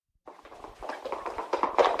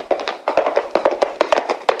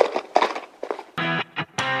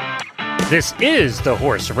This is the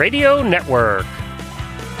Horse Radio Network.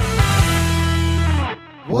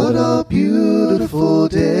 What a beautiful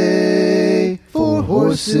day for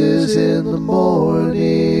horses in the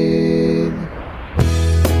morning.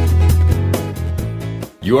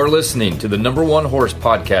 You are listening to the number one horse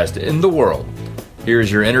podcast in the world. Here's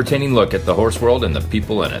your entertaining look at the horse world and the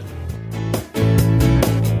people in it.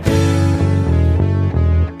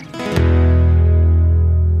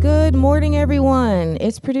 Good morning, everyone.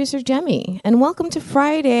 It's producer Jemmy, and welcome to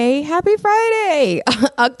Friday. Happy Friday,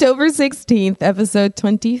 October 16th, episode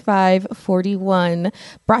 2541,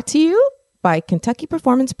 brought to you by Kentucky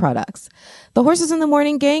Performance Products. The Horses in the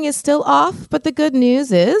Morning gang is still off, but the good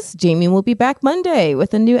news is Jamie will be back Monday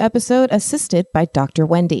with a new episode assisted by Dr.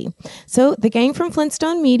 Wendy. So the gang from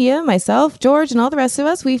Flintstone Media, myself, George, and all the rest of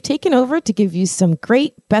us, we've taken over to give you some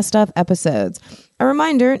great best of episodes. A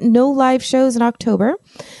reminder, no live shows in October.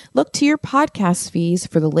 Look to your podcast feeds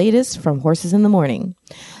for the latest from Horses in the Morning.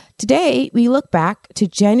 Today, we look back to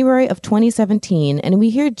January of 2017, and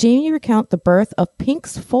we hear Jamie recount the birth of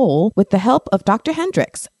Pink's foal with the help of Dr.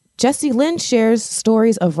 Hendricks. Lynn shares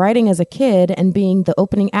stories of writing as a kid and being the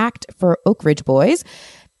opening act for Oak Ridge Boys.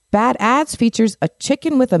 Bad Ads features a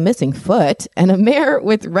chicken with a missing foot and a mare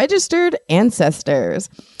with registered ancestors.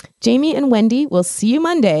 Jamie and Wendy will see you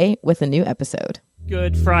Monday with a new episode.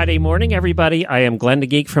 Good Friday morning, everybody. I am Glenn the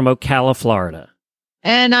Geek from Ocala, Florida.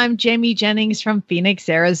 And I'm Jamie Jennings from Phoenix,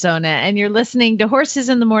 Arizona. And you're listening to Horses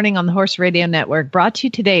in the Morning on the Horse Radio Network, brought to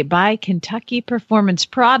you today by Kentucky Performance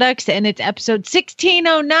Products. And it's episode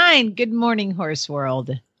 1609. Good morning, Horse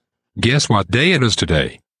World. Guess what day it is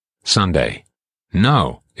today? Sunday.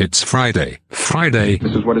 No, it's Friday. Friday.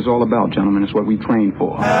 This is what it's all about, gentlemen. It's what we train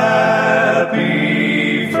for.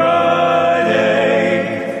 Happy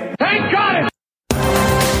Friday. Thank God!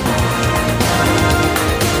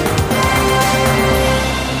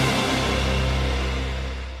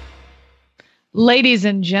 Ladies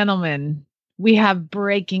and gentlemen, we have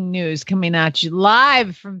breaking news coming at you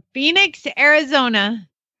live from Phoenix, Arizona.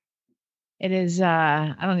 It is,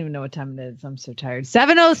 I don't even know what time it is. I'm so tired.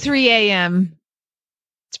 7:03 a.m.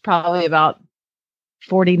 It's probably about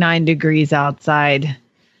 49 degrees outside.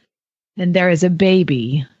 And there is a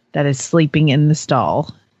baby that is sleeping in the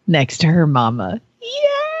stall next to her mama.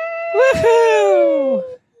 Yay! Woohoo!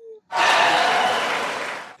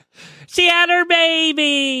 She had her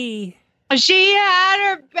baby! She had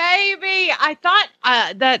her baby. I thought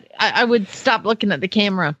that I would stop looking at the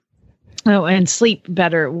camera and sleep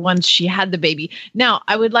better once she had the baby. Now,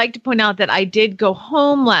 I would like to point out that I did go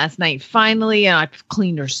home last night, finally, and I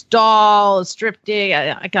cleaned her stall, stripped it.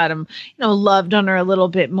 I got him, loved on her a little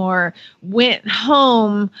bit more. Went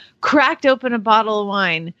home, cracked open a bottle of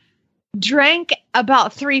wine, drank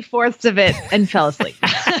about 3/4 of it, and fell asleep.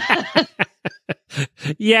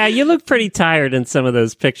 Yeah, you look pretty tired in some of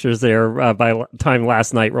those pictures there by the time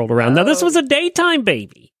last night rolled around. Now, this was a daytime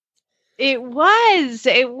baby. It was.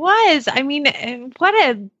 I mean, what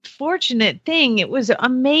a fortunate thing. It was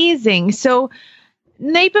amazing. So,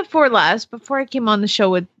 night before last, before I came on the show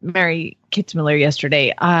with Mary Kitzmiller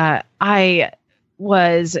yesterday, I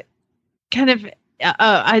was kind of,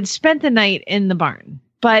 I'd spent the night in the barn.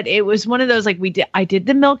 But it was one of those, I did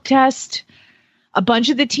the milk test. A bunch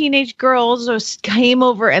of the teenage girls came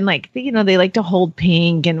over and they like to hold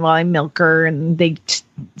Pink and while I milk her, and they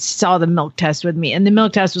saw the milk test with me, and the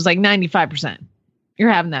milk test was like 95%. You're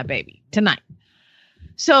having that baby tonight.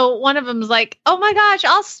 So one of them was like, "Oh my gosh,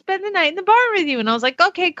 I'll spend the night in the barn with you." And I was like,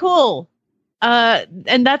 "Okay, cool."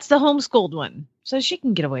 And that's the homeschooled one. So she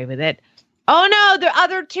can get away with it. Oh no, the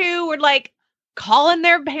other two were like calling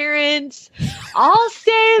their parents. "I'll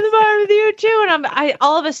stay in the barn with you too." And I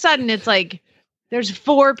all of a sudden it's like, there's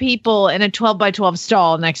 4 people in a 12 by 12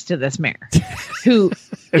 stall next to this mare who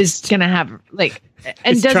is going to have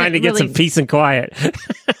and trying to get some peace and quiet.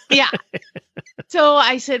 Yeah. So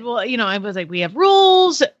I said, well, I was like, we have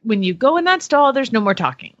rules. When you go in that stall, there's no more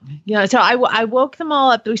talking. So I woke them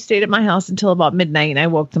all up. We stayed at my house until about midnight, and I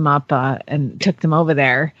woke them up and took them over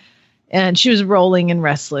there. And she was rolling and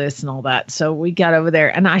restless and all that. So we got over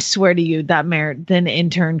there, and I swear to you, that mare then in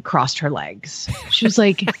turn crossed her legs. She was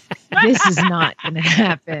like, "This is not going to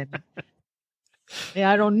happen.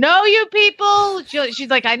 Yeah, I don't know you people." She's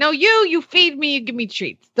like, "I know you. You feed me. You give me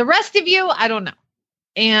treats. The rest of you, I don't know.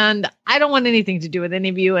 And I don't want anything to do with any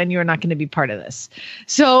of you, and you're not going to be part of this."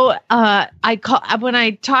 So when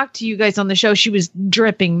I talked to you guys on the show, she was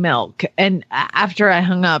dripping milk. And after I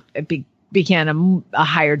hung up, it began a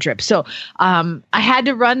higher drip. So I had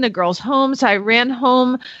to run the girls home. So I ran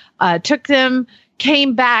home, took them,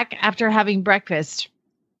 came back after having breakfast.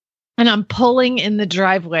 And I'm pulling in the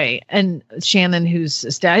driveway, and Shannon,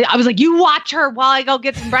 I was like, you watch her while I go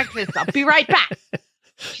get some breakfast. I'll be right back.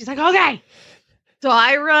 She's like, okay. So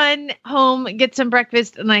I run home, get some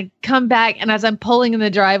breakfast, and I come back. And as I'm pulling in the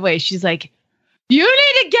driveway, she's like, you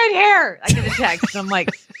need to get here. I get a text. I'm like,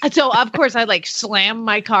 so of course I like slam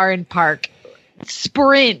my car in park,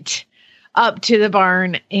 sprint up to the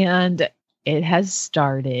barn, and it has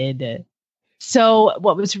started. So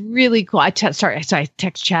what was really cool, I text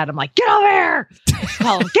Chad. I'm like, get over here.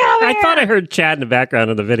 Call him, get over here. I thought I heard Chad in the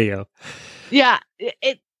background of the video. Yeah.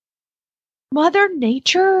 Mother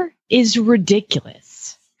Nature is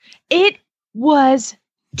ridiculous. It was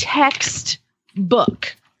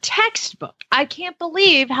textbook. I can't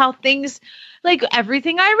believe how things, like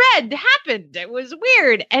everything I read happened. It was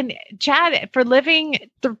weird. And Chad, for living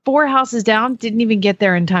 4 houses down, didn't even get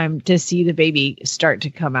there in time to see the baby start to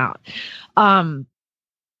come out.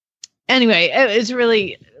 Anyway, it was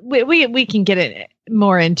really, we can get it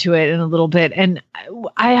more into it in a little bit. And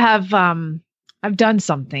I have, I've done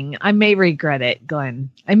something. I may regret it, Glenn.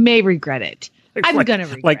 I may regret it. I'm going to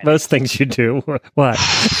regret it. Like most things you do. What?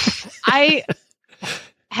 I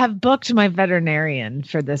have booked my veterinarian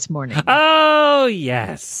for this morning. Oh,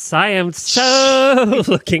 yes. I am so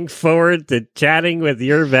looking forward to chatting with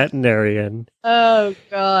your veterinarian. Oh,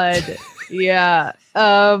 God. Yeah.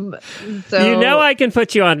 So you know I can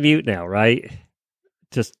put you on mute now, right?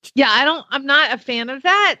 I'm not a fan of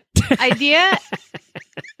that idea.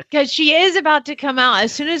 Because she is about to come out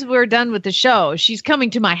as soon as we're done with the show. She's coming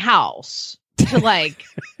to my house to like.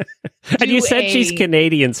 And you said she's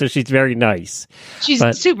Canadian, so she's very nice. She's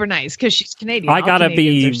super nice because she's Canadian. I gotta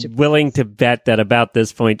be willing to bet that about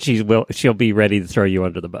this point she'll be ready to throw you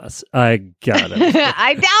under the bus. I gotta.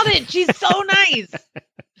 I doubt it. She's so nice.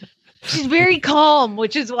 She's very calm,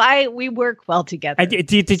 which is why we work well together.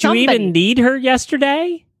 Did you even need her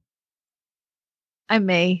yesterday? I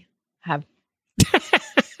may have.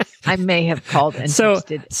 I may have called and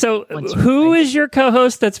texted. So who is your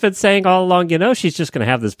co-host that's been saying all along, she's just going to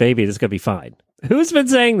have this baby and it's going to be fine? Who's been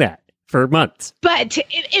saying that for months? But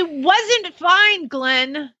it wasn't fine,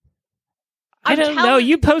 Glenn. I don't know.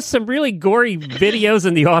 You post some really gory videos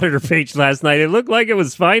in the auditor page last night. It looked like it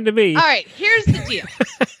was fine to me. All right, here's the deal.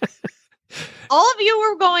 All of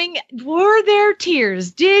you were there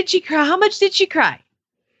tears? Did she cry? How much did she cry?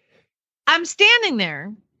 I'm standing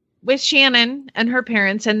there with Shannon and her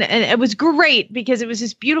parents, and it was great because it was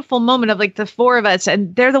this beautiful moment of like the 4 of us,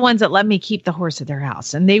 and they're the ones that let me keep the horse at their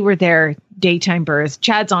house, and they were there daytime birth.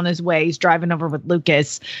 Chad's on his way; he's driving over with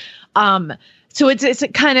Lucas. So it's a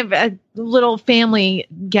kind of a little family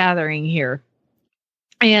gathering here,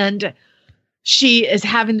 and she is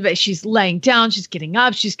she's laying down, she's getting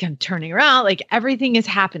up, she's kind of turning around, like everything is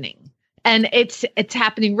happening. And it's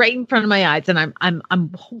happening right in front of my eyes, and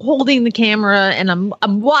I'm holding the camera, and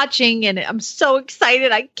I'm watching, and I'm so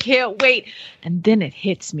excited. I can't wait. And then it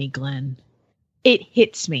hits me, Glenn. It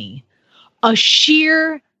hits me. A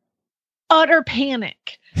sheer, utter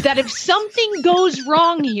panic that if something goes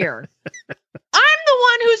wrong here, I'm the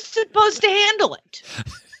one who's supposed to handle it.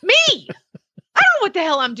 Me. I don't know what the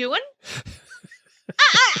hell I'm doing.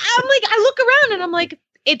 I'm like, I look around and I'm like,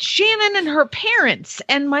 it's Shannon and her parents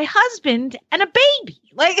and my husband and a baby,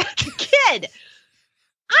 like a kid.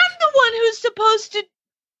 I'm the one who's supposed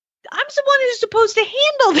to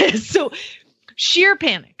handle this. So sheer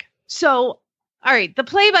panic. So, all right, the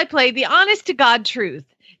play-by-play, the honest to God truth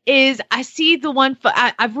is I see the one foot.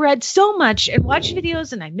 I've read so much and watched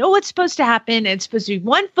videos, and I know what's supposed to happen. It's supposed to be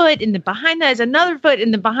 1 foot, and then behind that is another foot,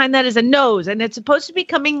 and then behind that is a nose, and it's supposed to be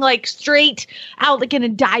coming like straight out, like in a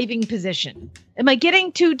diving position. Am I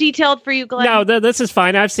getting too detailed for you, Glenn? No, this is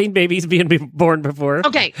fine. I've seen babies being born before.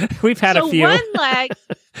 Okay, we've had a few. 1 leg,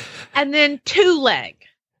 and then 2 leg,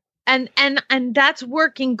 and that's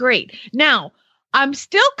working great. Now, I'm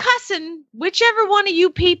still cussing whichever one of you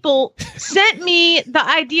people sent me the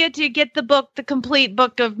idea to get the complete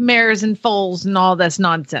book of mares and foals and all this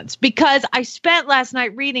nonsense, because I spent last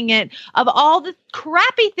night reading it of all the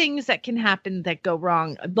crappy things that can happen that go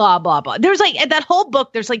wrong, blah, blah, blah. There's like that whole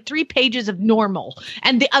book, there's like 3 pages of normal,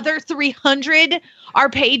 and the other 300 are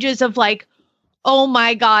pages of like, oh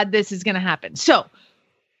my God, this is going to happen. So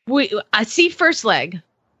I see first leg,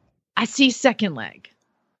 I see second leg.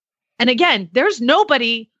 And again, there's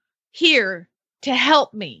nobody here to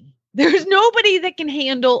help me. There's nobody that can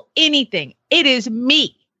handle anything. It is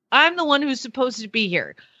me. I'm the one who's supposed to be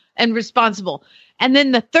here and responsible. And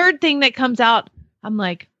then the third thing that comes out, I'm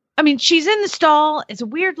like, she's in the stall. It's a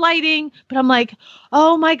weird lighting, but I'm like,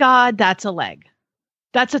 oh my God, that's a leg.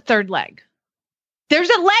 That's a third leg. There's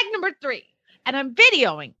a leg number 3. and I'm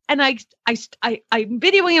videoing, and I'm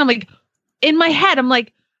videoing, and I'm like, in my head, I'm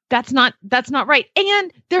like, that's not right.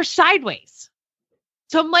 And they're sideways.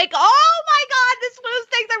 So I'm like, oh my God, this is one of those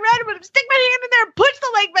things I read. I'm going to stick my hand in there, push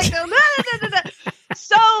the leg back down.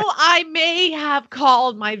 So I may have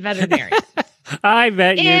called my veterinarian. I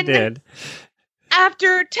bet you did.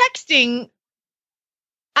 After texting,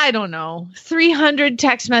 I don't know, 300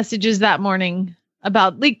 text messages that morning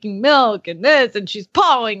about leaking milk and this, and she's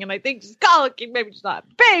pawing, and I think she's colicking. Maybe she's not.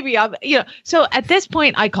 Baby, So at this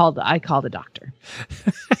point, I called the doctor.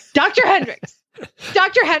 Dr. Hendricks.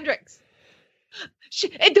 Dr. Hendricks.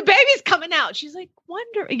 The baby's coming out. She's like,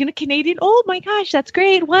 Canadian? Oh my gosh, that's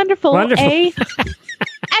great. Wonderful. Eh?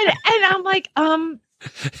 and I'm like,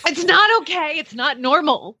 it's not okay. It's not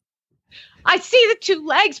normal. I see the two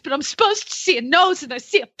legs, but I'm supposed to see a nose, and I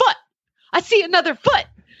see a foot. I see another foot.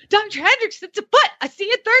 Dr. Hendricks, it's a foot. I see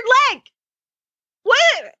a third leg.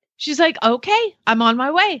 What? She's like, okay, I'm on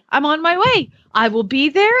my way. I will be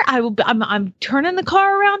there. I'm turning the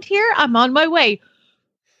car around here. I'm on my way.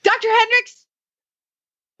 Dr. Hendricks.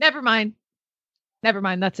 Never mind.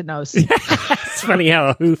 That's a nose. It's funny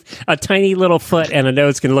how a tiny little foot and a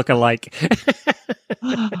nose can look alike.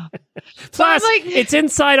 Plus, it's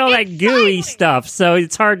inside all that gooey stuff, so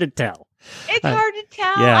it's hard to tell. It's hard to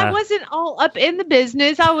tell. Yeah. I wasn't all up in the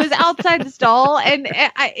business. I was outside the stall, and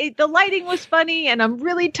the lighting was funny, and I'm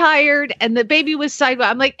really tired, and the baby was sideways.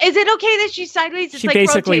 I'm like, is it okay that she's sideways? It's she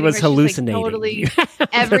basically rotating was her. hallucinating. Like, totally,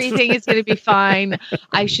 everything is going to be fine.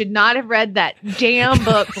 I should not have read that damn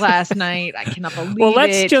book last night. I cannot believe it. Well,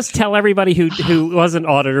 let's just tell everybody who wasn't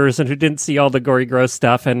auditors and who didn't see all the gory, gross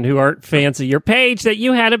stuff and who aren't fans of your page that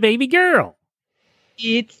you had a baby girl.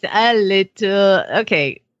 It's a little...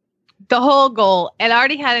 Okay. The whole goal, it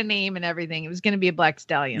already had a name and everything. It was going to be a black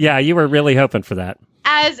stallion. Yeah, you were really hoping for that.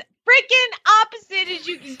 As freaking opposite as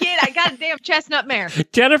you can get. I got a damn chestnut mare.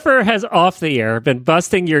 Jennifer has off the air been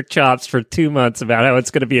busting your chops for 2 months about how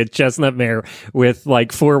it's going to be a chestnut mare with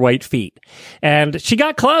like 4 white feet. And she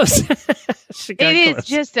got close. It is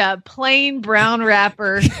just a plain brown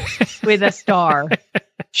wrapper with a star.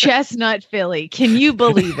 Chestnut filly. Can you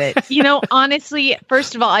believe it? Honestly,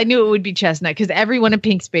 first of all, I knew it would be chestnut because every one of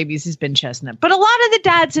Pink's babies has been chestnut. But a lot of the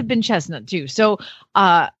dads have been chestnut too. So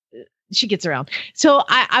she gets around. So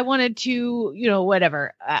I wanted to,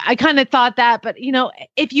 whatever. I kind of thought that. But,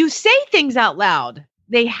 if you say things out loud,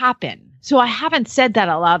 they happen. So I haven't said that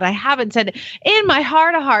out loud. I haven't said it. In my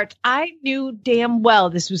heart of hearts, I knew damn well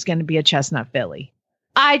this was going to be a chestnut filly.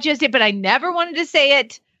 I just did, but I never wanted to say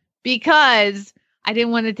it because I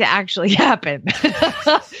didn't want it to actually happen.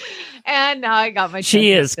 And now I got my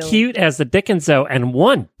She is filly. Cute as the Dickens, though, and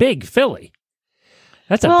one big filly.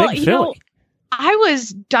 That's a big filly. I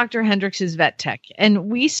was Dr. Hendricks' vet tech, and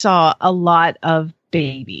we saw a lot of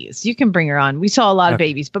babies. You can bring her on. We saw a lot of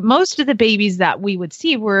babies, but most of the babies that we would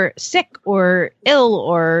see were sick or ill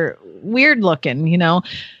or weird looking,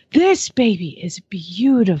 This baby is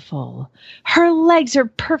beautiful. Her legs are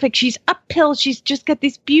perfect. She's uphill. She's just got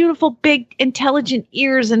these beautiful, big, intelligent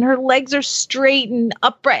ears, and her legs are straight and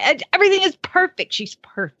upright. Everything is perfect. She's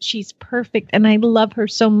perfect, and I love her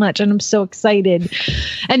so much, and I'm so excited.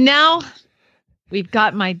 And now we've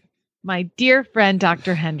got my dear friend,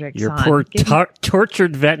 Dr. Hendricks. Your on. poor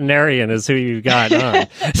tortured veterinarian is who you've got on.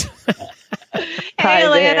 Hey,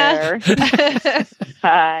 Lana.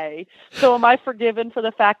 Hi. So am I forgiven for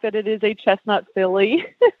the fact that it is a chestnut filly?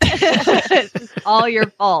 This is all your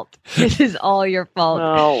fault.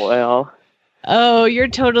 Oh, well. Oh, you're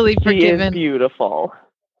totally forgiven. She is beautiful.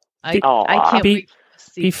 I can't wait to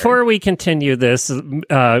see Before her. we continue this,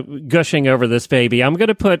 gushing over this baby, I'm going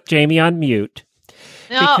to put Jamie on mute.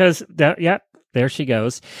 No. Because, there she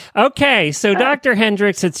goes. Okay, so Dr.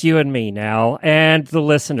 Hendricks, it's you and me now, and the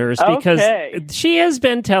listeners, because she has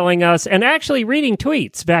been telling us, and actually reading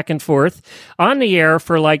tweets back and forth on the air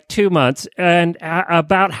for like 2 months, and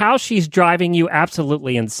about how she's driving you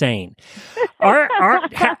absolutely insane.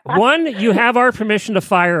 One, you have our permission to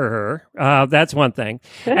fire her. That's one thing.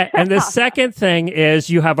 And the second thing is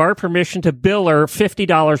you have our permission to bill her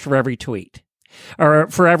 $50 for every tweet. Or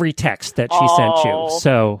for every text that she sent you.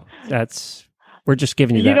 So we're just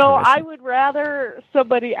giving you that permission. I would rather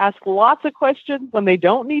somebody ask lots of questions when they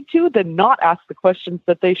don't need to than not ask the questions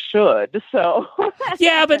that they should. So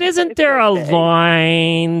yeah, but isn't there a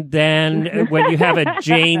line then when you have a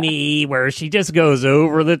Jamie where she just goes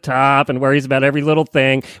over the top and worries about every little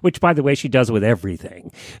thing, which, by the way, she does with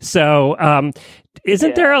everything. So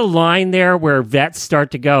isn't there a line there where vets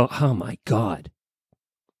start to go, oh, my God?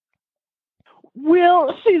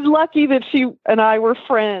 Well, she's lucky that she and I were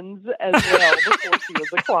friends as well before she was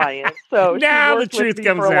a client. So now she the truth with me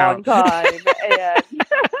comes for a out. long time. And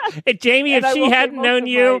hey, Jamie, if she hadn't known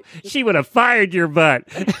you, she would have fired your butt.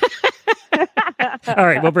 All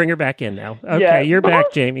right, we'll bring her back in now. Okay, yeah, you're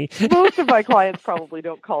back, Jamie. Most of my clients probably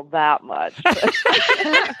don't call that much.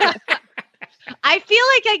 I feel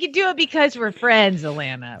like I could do it because we're friends,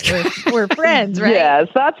 Alana. We're friends, right? Yes,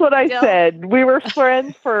 that's what I said. We were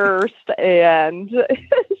friends first, and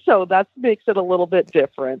so that makes it a little bit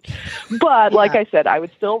different. But like I said, I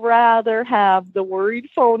would still rather have the worried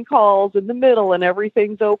phone calls in the middle and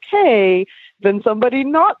everything's okay than somebody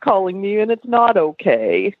not calling me and it's not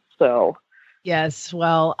okay. So yes,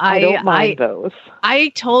 well, I don't mind those. I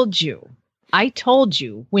told you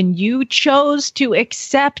when you chose to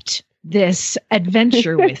accept this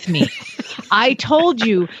adventure with me, I told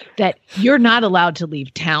you that you're not allowed to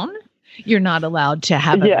leave town. You're not allowed to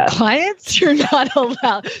have other clients. You're not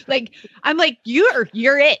allowed. I'm like, you're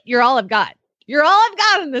it. You're all I've got. You're all I've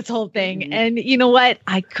got in this whole thing. Mm-hmm. And you know what?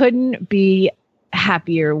 I couldn't be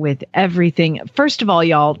happier with everything. First of all,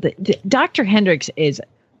 y'all, Dr. Hendricks is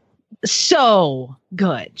so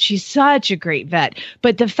good. She's such a great vet.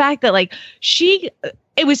 But the fact that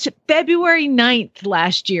it was February 9th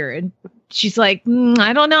last year, and she's like,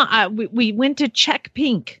 I don't know. We went to check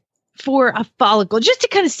Pink for a follicle just to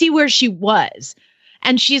kind of see where she was.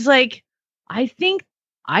 And she's like, I think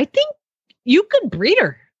you could breed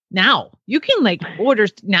her now. You can order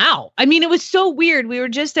now. I mean, it was so weird. We were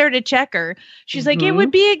just there to check her. She's like, it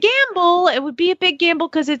would be a gamble. It would be a big gamble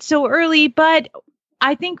because it's so early, but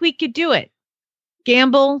I think we could do it.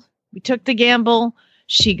 Gamble. We took the gamble.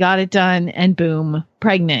 She got it done, and boom,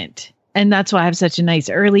 pregnant. And that's why I have such a nice,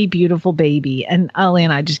 early, beautiful baby. And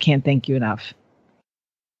Alana, I just can't thank you enough.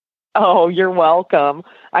 Oh, you're welcome.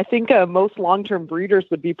 I think most long-term breeders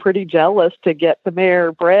would be pretty jealous to get the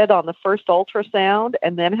mare bred on the first ultrasound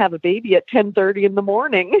and then have a baby at 10:30 in the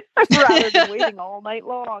morning rather than waiting all night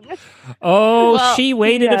long. Oh, well, she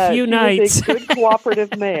waited a few nights. Was a good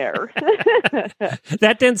cooperative mare.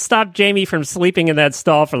 That didn't stop Jamie from sleeping in that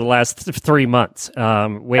stall for the last 3 months,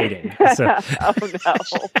 waiting. So. Oh, no.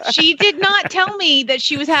 She did not tell me that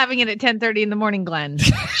she was having it at 10:30 in the morning, Glenn.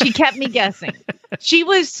 She kept me guessing. She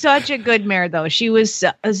was such a good mare, though. She was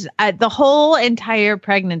the whole entire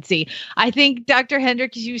pregnancy. I think, Dr.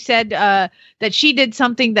 Hendricks, you said that she did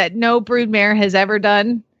something that no brood mare has ever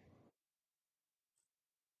done.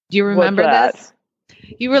 Do you remember this?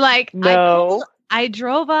 You were like, no. I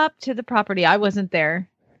drove up to the property. I wasn't there.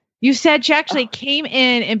 You said she actually came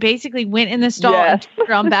in and basically went in the stall and turned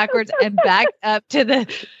around backwards and back up to the.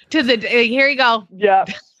 Here you go. Yeah.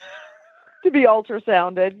 To be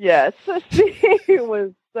ultrasounded, yes. It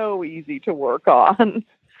was so easy to work on.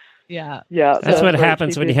 Yeah. That's what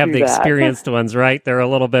happens when you have the experienced ones, right? They're a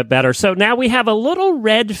little bit better. So now we have a little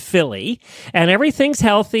red filly, and everything's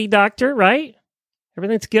healthy, doctor, right?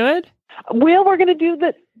 Everything's good? Well, we're going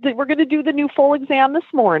to do the new full exam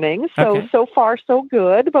this morning. So far so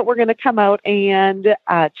good, but we're going to come out and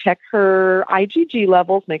check her IgG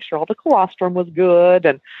levels, make sure all the colostrum was good,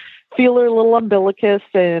 and feel her little umbilicus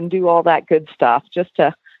and do all that good stuff just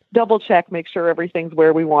to double check, make sure everything's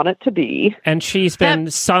where we want it to be. And she's been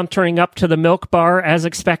sauntering up to the milk bar as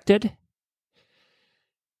expected?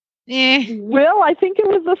 Well, I think it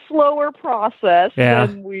was a slower process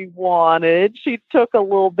than we wanted. She took a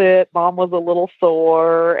little bit. Mom was a little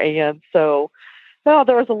sore. And so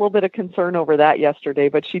there was a little bit of concern over that yesterday,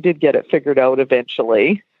 but she did get it figured out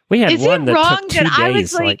eventually. We had one that took 2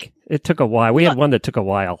 days. It took a while. We had one that took a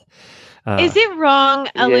while. Is it wrong,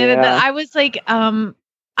 Alana, that I was like,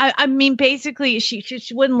 I mean, basically, she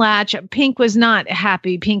wouldn't latch. Pink was not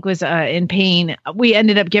happy. Pink was in pain. We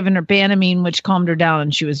ended up giving her Banamine, which calmed her down,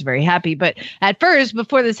 and she was very happy. But at first,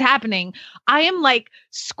 before this happening, I am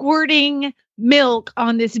squirting milk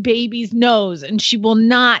on this baby's nose, and she will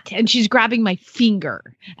not. And she's grabbing my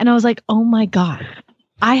finger. And I was like, oh, my God,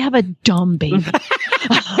 I have a dumb baby.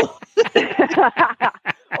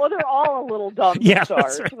 Oh, they're all a little dumb to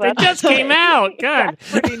start. Right. They just came out. God.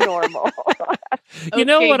 Pretty normal. You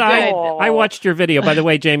know what? I watched your video. By the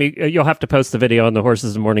way, Jamie, you'll have to post the video on the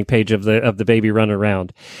Horses in the Morning page of the baby running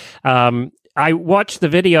around. I watched the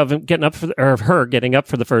video of him of her getting up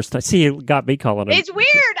for the first time. See, it got me calling her. It's weird.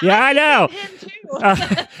 Yeah, I know.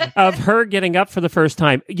 Of her getting up for the first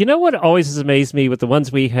time. You know what always has amazed me with the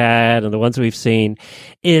ones we had and the ones we've seen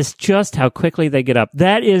is just how quickly they get up.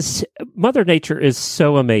 That is, Mother Nature is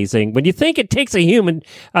so amazing. When you think it takes a human,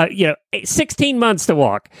 16 months to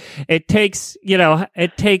walk, it takes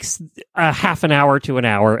a half an hour to an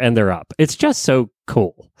hour and they're up. It's just so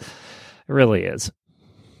cool. It really is.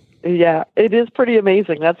 Yeah, it is pretty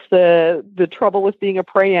amazing. That's the trouble with being a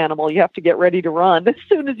prey animal. You have to get ready to run as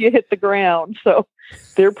soon as you hit the ground. So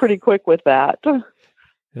they're pretty quick with that.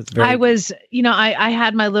 I was, I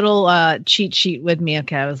had my little cheat sheet with me.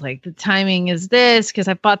 Okay. I was like, the timing is this, because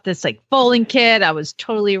I bought this like foaling kit. I was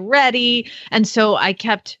totally ready. And so I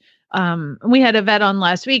kept, we had a vet on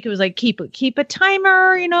last week. It was like, keep a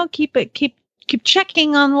timer, keep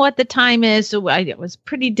checking on what the time is. So I was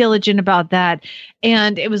pretty diligent about that.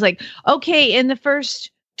 And it was like, okay, in the first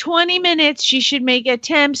 20 minutes, she should make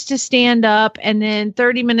attempts to stand up. And then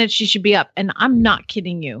 30 minutes, she should be up. And I'm not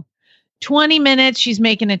kidding you. 20 minutes, she's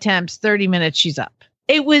making attempts. 30 minutes, she's up.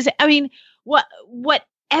 It was, what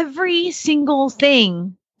every single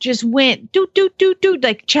thing just went do,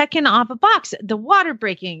 like checking off a box, the water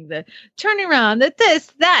breaking, the turning around,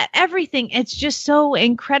 this, that, everything. It's just so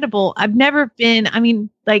incredible. I've never been,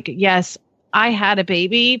 yes, I had a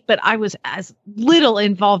baby, but I was as little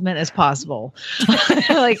involvement as possible.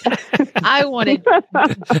 Like I wanted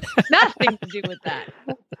nothing to do with that.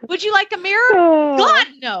 Would you like a mirror? God,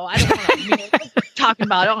 no. I don't want a mirror. Talking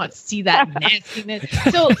about, I don't want to see that nastiness.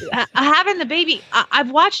 So having the baby,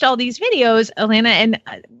 I've watched all these videos, Alana, and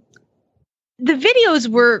the videos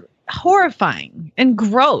were horrifying and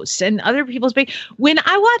gross and other people's baby. When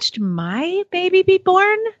I watched my baby be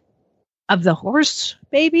born, of the horse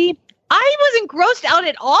baby, I wasn't grossed out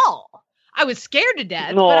at all. I was scared to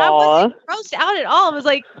death, but I wasn't grossed out at all. I was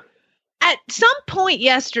like, at some point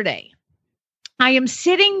yesterday, I am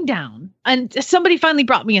sitting down and somebody finally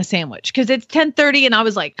brought me a sandwich because it's 10:30 and I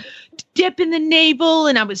was like dipping the navel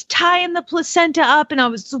and I was tying the placenta up and I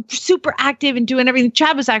was super active and doing everything.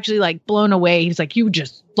 Chad was actually like blown away. He was like, you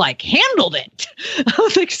just like handled it. I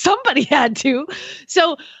was like, somebody had to.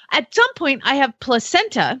 So at some point I have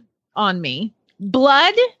placenta on me,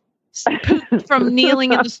 blood from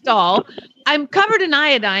kneeling in the stall. I'm covered in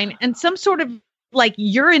iodine and some sort of like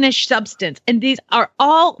urinish substance. And these are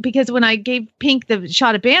all because when I gave Pink the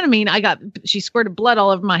shot of Banamine, she squirted blood all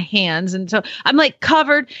over my hands. And so I'm like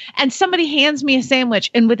covered and somebody hands me a sandwich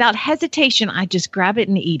and without hesitation, I just grab it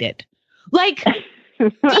and eat it. Like, do you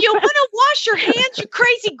want to wash your hands, you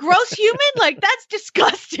crazy, gross human? Like, that's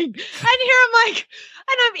disgusting. And here I'm like,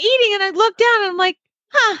 and I'm eating and I look down and I'm like,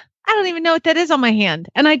 I don't even know what that is on my hand.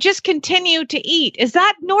 And I just continue to eat. Is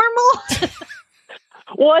that normal?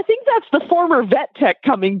 Well, I think that's the former vet tech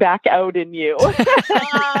coming back out in you.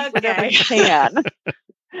 Whenever you can.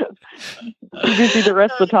 You're busy the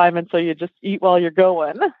rest of the time, and so you just eat while you're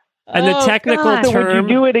going. And the technical term... So would you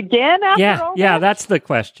do it again after all that? That's the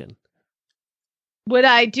question. Would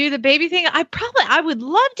I do the baby thing? I would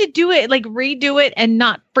love to do it, like redo it and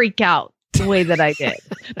not freak out the way that I did.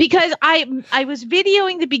 Because I was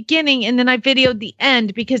videoing the beginning and then I videoed the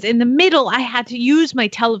end because in the middle I had to use my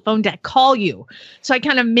telephone to call you. So I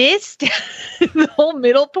kind of missed the whole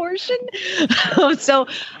middle portion. So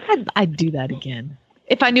I'd do that again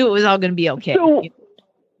if I knew it was all going to be okay.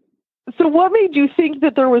 So what made you think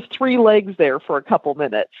that there was 3 legs there for a couple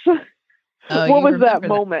minutes? What was that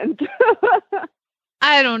moment?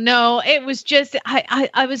 I don't know. It was just,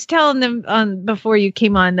 I was telling them before you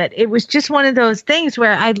came on that it was just one of those things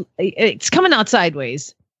where it's coming out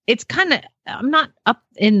sideways. It's kind of, I'm not up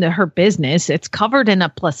in her business. It's covered in a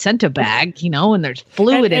placenta bag, and there's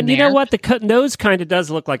fluid in there. And you know what? The nose kind of does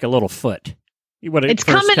look like a little foot. It's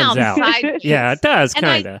coming out sideways. Yeah, it does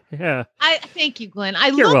kind of. Yeah. Thank you, Glenn.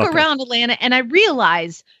 You're look around Atlanta and I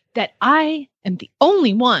realize that I am the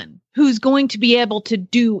only one who's going to be able to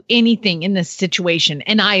do anything in this situation.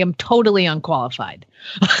 And I am totally unqualified.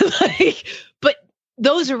 But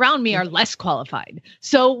those around me are less qualified.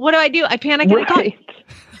 So what do? I panic and I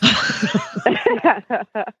That's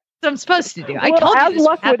what I'm supposed to do. I told you as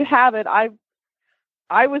luck would have it,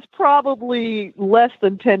 I was probably less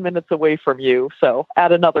than 10 minutes away from you. So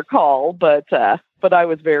at another call, but I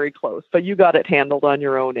was very close. But you got it handled on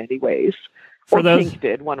your own anyways. Pink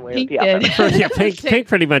did one way or the other. Pink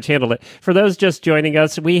pretty much handled it. For those just joining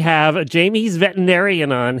us, we have Jamie's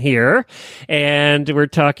veterinarian on here, and we're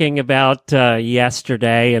talking about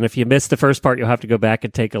yesterday. And if you missed the first part, you'll have to go back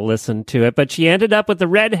and take a listen to it. But she ended up with a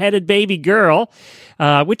red-headed baby girl,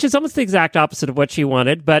 which is almost the exact opposite of what she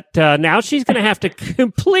wanted. But now she's going to have to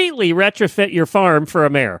completely retrofit your farm for a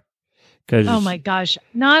mare. Oh my gosh!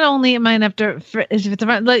 Not only am I going to have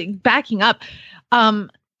to backing up.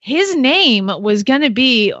 His name was going to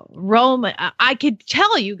be Roman. I could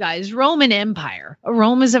tell you guys, Roman Empire.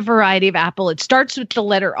 Rome is a variety of apple. It starts with the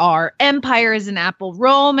letter R. Empire is an apple.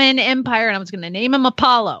 Roman Empire. And I was going to name him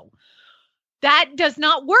Apollo. that does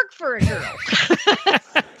not work for a girl.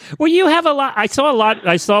 Well, you have a lot. I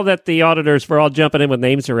saw that the auditors were all jumping in with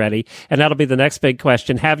names already, and that'll be the next big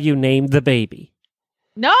question. Have you named the baby?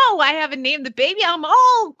 No, I haven't named the baby. I'm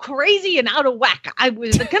all crazy and out of whack. I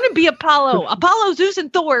was going to be Apollo, Zeus,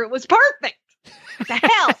 and Thor. It was perfect. What the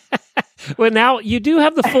hell? Well, now you do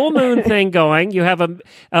have the full moon thing going. You have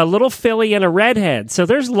a little filly and a redhead. So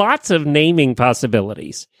there's lots of naming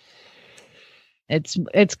possibilities.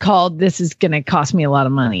 It's called, this is going to cost me a lot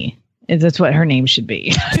of money. That's what her name should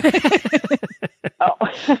be.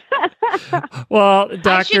 Well, Doctor,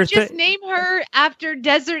 I should just name her after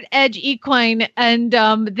Desert Edge Equine, and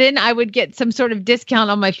then I would get some sort of discount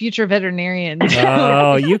on my future veterinarian.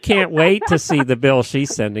 Oh, you can't wait to see the bill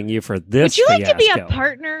she's sending you for this. Would you like fiasco. to be a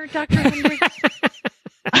partner, Dr. Hendricks?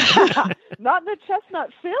 Not the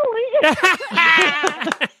chestnut filly.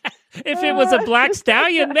 If it was a black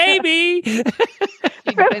stallion, maybe. If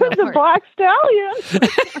it was a black stallion.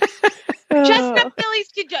 Chestnut fillies.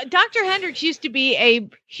 Dr. Hendricks used to be a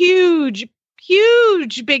huge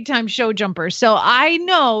big time show jumper. So I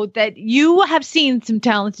know that you have seen some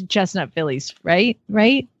talented chestnut fillies, right?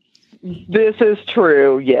 Right? This is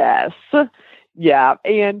true. Yes. Yeah.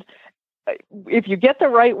 And if you get the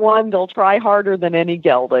right one, they'll try harder than any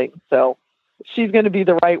gelding. So she's going to be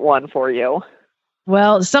the right one for you.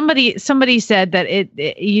 Well, somebody said that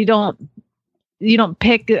you don't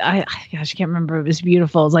pick. I can't remember. It was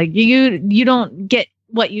beautiful. It's like you don't get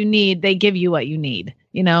what you need. They give you what you need.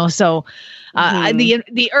 So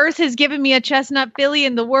the earth has given me a chestnut filly,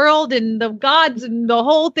 in the world and the gods and the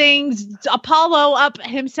whole things. Apollo up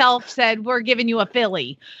himself said, "We're giving you a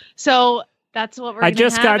filly." So that's what we're. I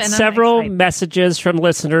just got several messages from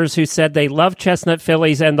listeners who said they love chestnut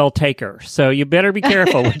fillies and they'll take her. So you better be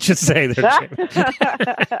careful what you say there, Jim.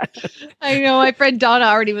 I know my friend Donna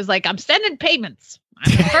already was like, "I'm sending payments.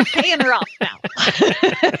 I'm going to start paying her off now."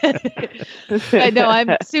 I know.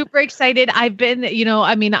 I'm super excited. I've been,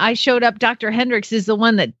 I showed up. Dr. Hendricks is the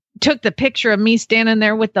one that took the picture of me standing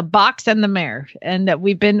there with the box and the mare, and that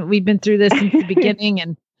we've been through this since the beginning,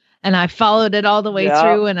 and I followed it all the way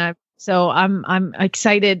through, and So I'm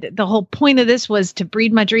excited. The whole point of this was to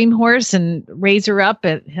breed my dream horse and raise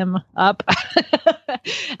him up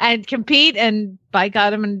and compete. And by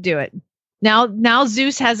God, I'm going to do it. Now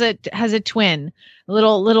Zeus has a twin, a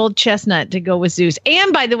little chestnut to go with Zeus.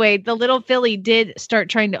 And by the way, the little filly did start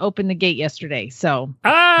trying to open the gate yesterday. So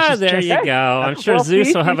there you go. I'm sure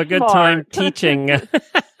Zeus will have a good time teaching.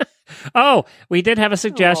 Oh, we did have a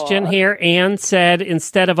suggestion here. Anne said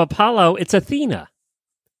instead of Apollo, it's Athena.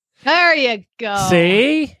 There you go.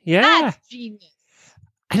 See? Yeah. That's genius.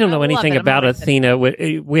 I don't know anything about Athena.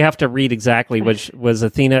 We have to read exactly which was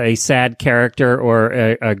Athena a sad character or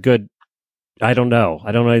a good. I don't know.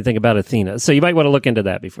 I don't know anything about Athena. So you might want to look into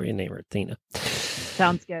that before you name her Athena.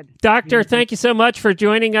 Sounds good. Doctor, thank you so much for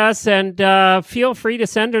joining us. And feel free to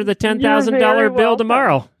send her the $10,000 bill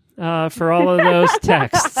tomorrow for all of those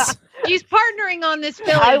texts. She's partnering on this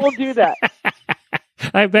bill. I will do that.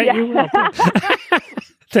 I bet you will.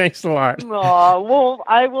 Thanks a lot. Well,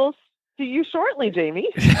 I will see you shortly, Jamie.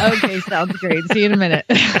 Okay, sounds great. See you in a minute.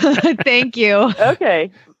 Thank you.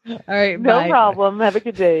 Okay. All right. No bye. problem. Have a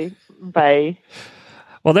good day. Bye.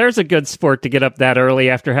 Well, there's a good sport to get up that early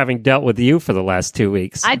after having dealt with you for the last 2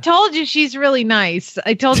 weeks. I told you she's really nice.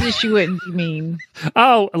 I told you she wouldn't be mean.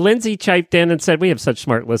 Oh, Lindsay chiped in and said, we have such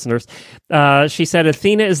smart listeners. She said,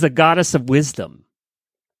 Athena is the goddess of wisdom.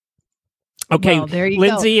 Okay, well, there you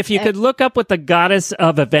Lindsay, go. If you could look up what the goddess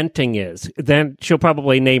of eventing is, then she'll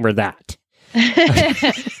probably name her that.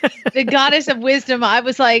 The goddess of wisdom. I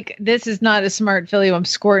was like, this is not a smart filly. I'm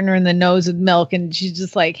squirting her in the nose with milk. And she's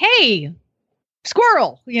just like, hey,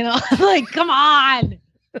 squirrel, like, come on,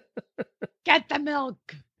 get the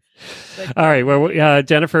milk. But, all right. Well,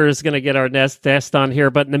 Jennifer is going to get our nest on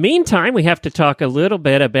here. But in the meantime, we have to talk a little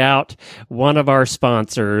bit about one of our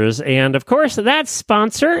sponsors. And of course, that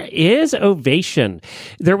sponsor is Ovation.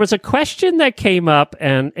 There was a question that came up,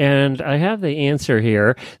 and I have the answer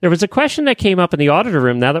here. There was a question that came up in the auditor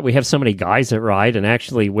room now that we have so many guys that ride and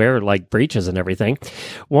actually wear like breeches and everything.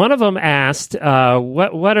 One of them asked,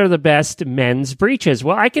 what are the best men's breeches?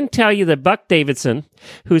 Well, I can tell you that Buck Davidson,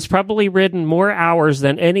 who's probably ridden more hours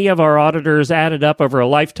than any of our auditors added up over a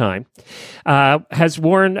lifetime, has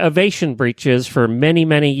worn Ovation breeches for many,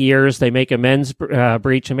 many years. They make a men's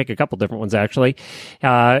breech. They make a couple different ones, actually.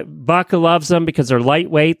 Buck loves them because they're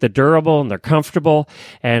lightweight, they're durable, and they're comfortable,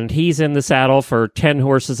 and he's in the saddle for 10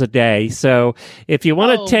 horses a day. So if you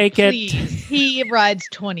want to take it... He rides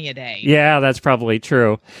 20 a day. Yeah, that's probably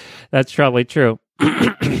true.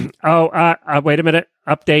 Wait a minute.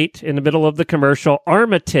 Update in the middle of the commercial.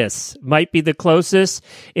 Armistice might be the closest.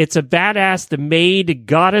 It's a badass maid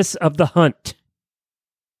goddess of the hunt.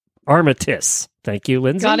 Armistice. Thank you,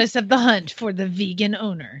 Lindsay. Goddess of the hunt for the vegan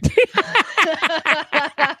owner.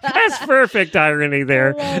 That's perfect irony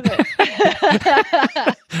there. I love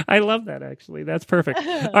it. I love that, actually. That's perfect.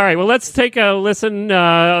 All right, well, let's take a listen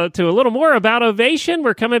to a little more about Ovation.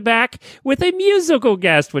 We're coming back with a musical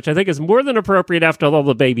guest, which I think is more than appropriate after all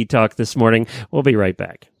the baby talk this morning. We'll be right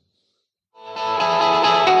back.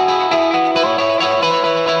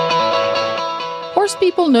 Horse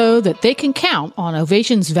people know that they can count on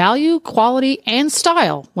Ovation's value, quality, and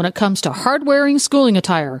style when it comes to hard-wearing schooling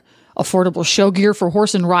attire, affordable show gear for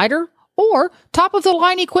horse and rider, or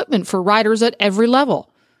top-of-the-line equipment for riders at every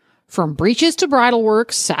level. From breeches to bridle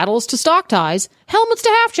work, saddles to stock ties, helmets to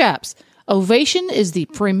half chaps, Ovation is the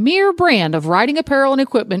premier brand of riding apparel and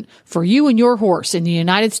equipment for you and your horse in the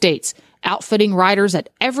United States, outfitting riders at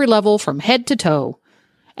every level from head to toe.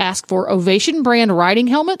 Ask for Ovation brand riding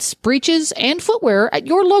helmets, breeches, and footwear at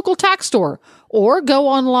your local tack store, or go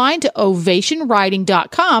online to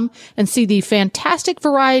ovationriding.com and see the fantastic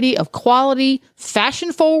variety of quality,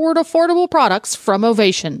 fashion-forward, affordable products from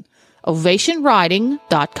Ovation.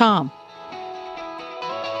 ovationriding.com.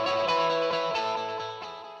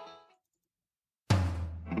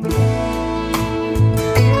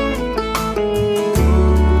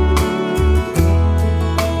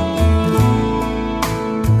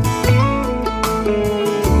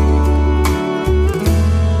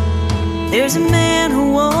 There's a man or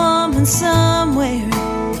woman somewhere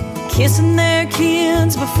kissing their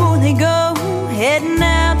kids before they go, heading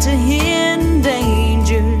out to hidden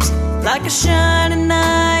dangers like a shining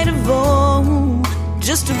knight of old.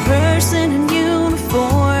 Just a person in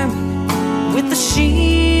uniform with a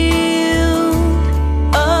shield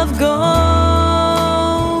of gold.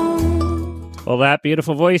 Well, that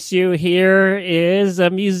beautiful voice you hear is a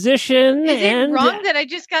musician. Is it wrong that I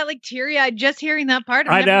just got like teary-eyed just hearing that part?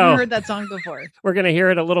 I I've never heard that song before. We're going to hear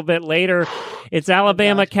it a little bit later. It's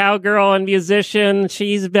Alabama cowgirl and musician.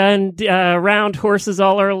 She's been around horses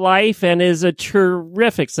all her life and is a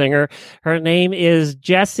terrific singer. Her name is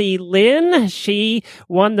Jessie Lynn. She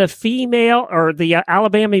won the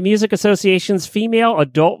Alabama Music Association's Female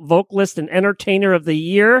Adult Vocalist and Entertainer of the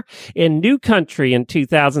Year in New Country in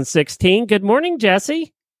 2016. Good morning,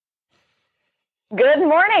 Jessie. Good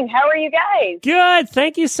morning. How are you guys? Good.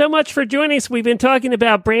 Thank you so much for joining us. We've been talking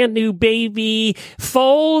about brand new baby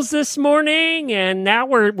foals this morning, and now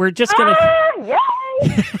we're just going to...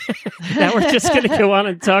 Yay! Now we're just going to go on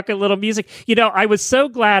and talk a little music. You know, I was so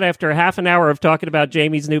glad after half an hour of talking about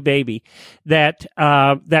Jamie's new baby that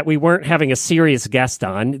we weren't having a serious guest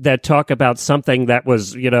on that talk about something that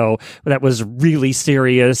was, that was really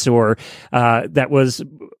serious or that was...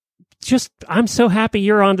 I'm so happy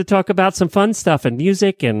you're on to talk about some fun stuff and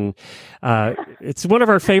music, and it's one of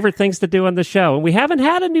our favorite things to do on the show. And we haven't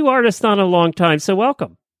had a new artist on a long time, so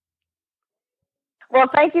welcome. Well,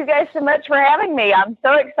 thank you guys so much for having me. I'm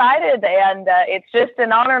so excited, and it's just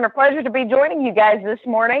an honor and a pleasure to be joining you guys this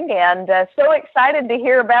morning, and so excited to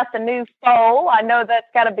hear about the new foal. I know that's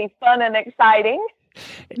got to be fun and exciting.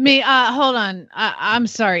 Hold on. I'm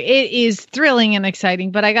sorry. It is thrilling and exciting,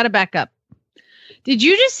 but I got to back up. Did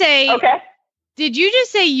you just say? Okay. Did you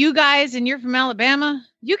just say you guys and you're from Alabama?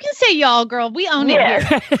 You can say y'all, girl. We own it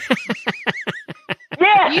here.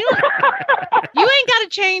 Yeah. You ain't got to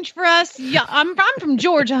change for us. I'm from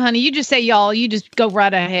Georgia, honey. You just say y'all. You just go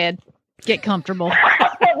right ahead. Get comfortable.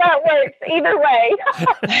 That works either way.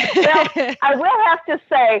 Well, I will have to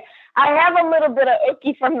say, I have a little bit of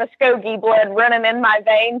Okie from the Skokie blood running in my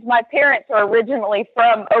veins. My parents are originally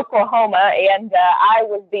from Oklahoma, and I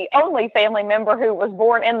was the only family member who was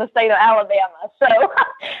born in the state of Alabama. So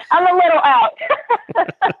I'm a little out.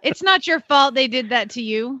 It's not your fault they did that to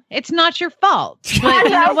you. It's not your fault. But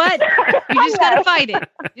you know what? You just got to fight it.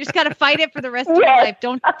 You just got to fight it for the rest of your life.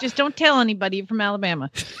 Don't tell anybody you're from Alabama.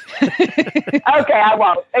 Okay, I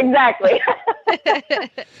won't. Exactly.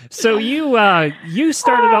 So you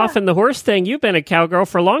started off in the horse thing. You've been a cowgirl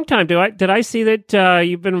for a long time. Did I see that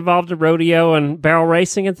you've been involved in rodeo and barrel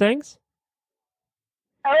racing and things?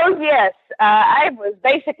 Oh, yes. I was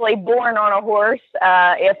basically born on a horse,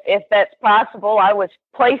 if that's possible. I was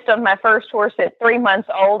placed on my first horse at 3 months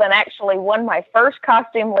old and actually won my first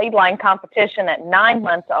costume lead line competition at 9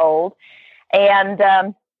 months old. And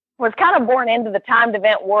was kind of born into the timed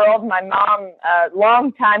event world. My mom,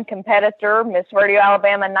 longtime competitor, Miss Rodeo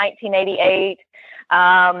Alabama 1988,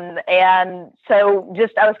 And so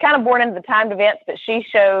I was kind of born into the timed events, but she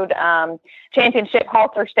showed championship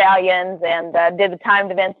halter stallions and did the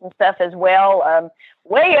timed events and stuff as well,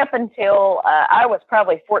 way up until I was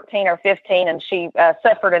probably 14 or 15, and she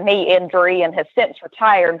suffered a knee injury and has since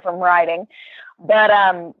retired from riding. But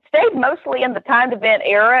stayed mostly in the timed event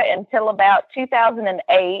era until about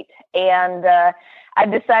 2008, and I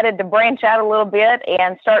decided to branch out a little bit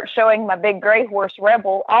and start showing my big gray horse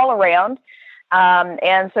Rebel all around.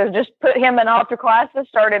 And so just put him in altar classes,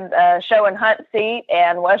 started showing Hunt Seat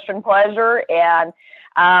and Western Pleasure, and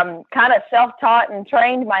kind of self-taught and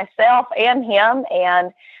trained myself and him.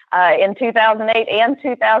 And in 2008 and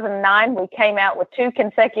 2009, we came out with 2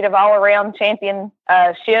 consecutive all-around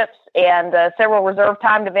championships and several reserve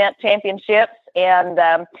timed event championships, and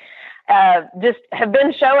just have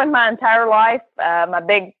been showing my entire life. My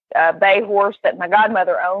big bay horse that my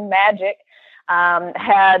godmother owned, Magic,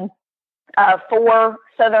 had 4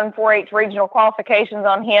 Southern 4-H regional qualifications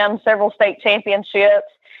on him, several state championships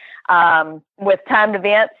with timed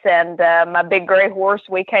events, and my big gray horse,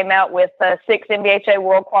 we came out with 6 NBHA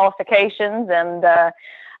world qualifications, and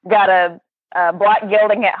got a black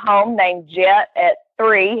gelding at home named Jet at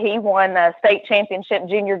 3. He won a state championship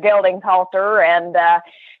junior gelding halter, and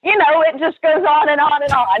it just goes on and on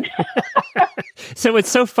and on. So it's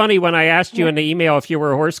so funny when I asked you in the email if you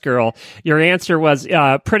were a horse girl, your answer was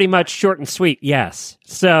pretty much short and sweet. Yes.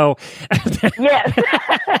 So yes.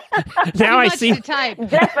 Now I see.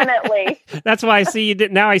 Definitely. That's why I see you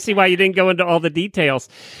didn't. Now I see why you didn't go into all the details.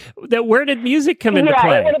 Where did music come into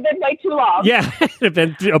play? It would have been way too long. Yeah, it would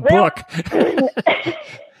have been a book.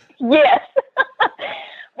 Yes.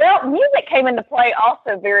 Well, music came into play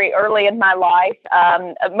also very early in my life.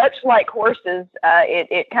 Much like horses,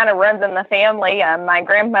 it kind of runs in the family. My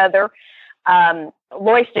grandmother,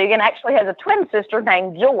 Lois Dugan, actually has a twin sister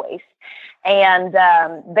named Joyce. And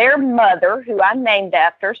their mother, who I'm named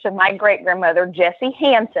after, so my great-grandmother, Jessie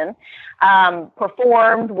Hansen,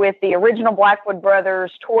 performed with the original Blackwood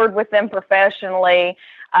Brothers, toured with them professionally.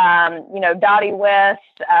 Dottie West,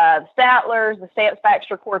 Statler's, the Stamps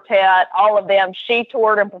Baxter Quartet, all of them. She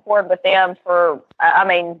toured and performed with them for,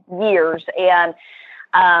 years. And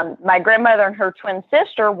my grandmother and her twin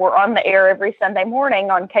sister were on the air every Sunday morning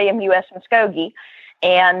on KMUS Muskogee.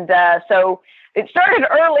 And so it started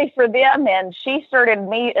early for them, and she started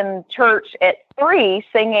me in church at 3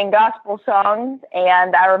 singing gospel songs.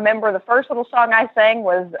 And I remember the first little song I sang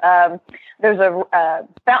was there's a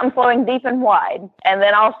fountain flowing deep and wide. And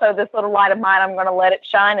then also this little light of mine, I'm going to let it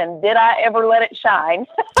shine. And did I ever let it shine?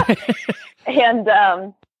 And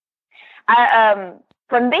I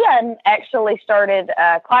from then actually started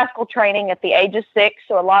classical training at the age of 6,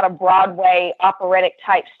 so a lot of Broadway operatic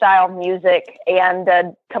type style music, and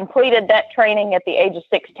completed that training at the age of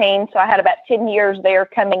 16. So I had about 10 years there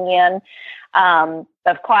coming in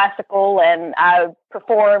of classical, and I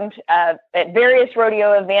performed at various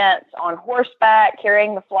rodeo events on horseback,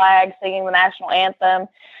 carrying the flag, singing the national anthem.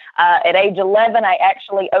 At age 11, I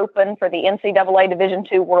actually opened for the NCAA Division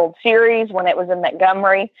II World Series when it was in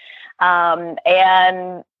Montgomery.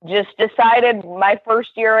 And just decided my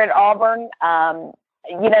first year at Auburn,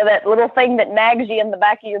 that little thing that nags you in the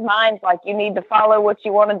back of your mind, like you need to follow what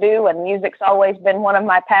you want to do. And music's always been one of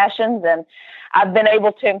my passions. And I've been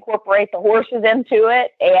able to incorporate the horses into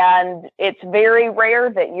it. And it's very rare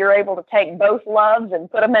that you're able to take both loves and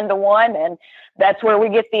put them into one. And that's where we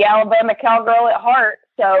get the Alabama Cowgirl at heart.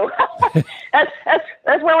 So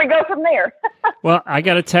that's where we go from there. Well, I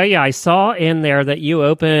got to tell you, I saw in there that you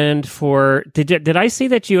opened for. Did I see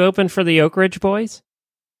that you opened for the Oak Ridge Boys?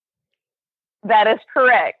 That is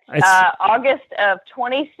correct. August of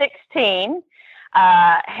 2016,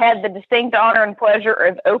 had the distinct honor and pleasure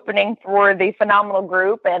of opening for the phenomenal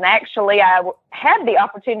group, and actually, I had the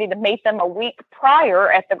opportunity to meet them a week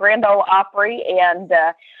prior at the Grand Ole Opry, and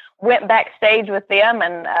went backstage with them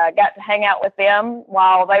and got to hang out with them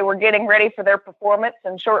while they were getting ready for their performance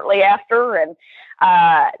and shortly after. And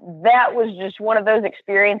that was just one of those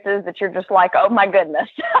experiences that you're just like, oh my goodness,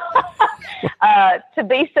 to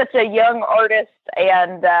be such a young artist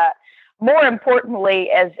and more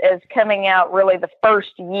importantly, as coming out really the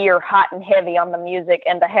first year hot and heavy on the music,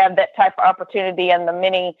 and to have that type of opportunity and the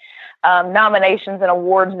many nominations and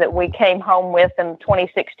awards that we came home with in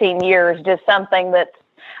 2016 years, just something that's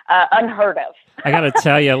unheard of. I got to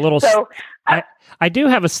tell you a little. So, I do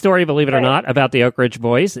have a story, believe it or not, about the Oak Ridge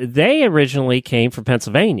Boys. They originally came from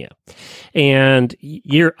Pennsylvania, and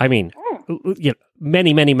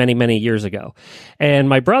many, many, many, many years ago. And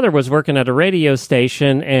my brother was working at a radio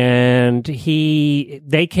station, and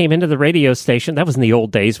they came into the radio station. That was in the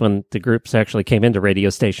old days when the groups actually came into radio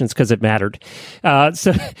stations because it mattered.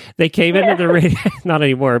 So they came into the radio, not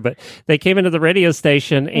anymore, but they came into the radio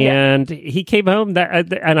station, and he came home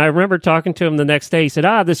and I remember talking to him the next day. He said,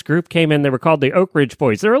 this group came in. They were called the Oak Ridge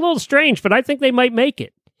Boys. They're a little strange, but I think they might make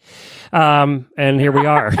it. And here we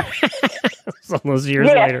are. All those years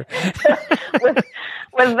later.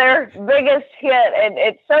 with their biggest hit. And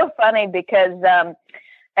it's so funny because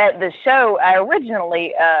at the show, I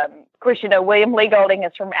originally, of course, William Lee Golding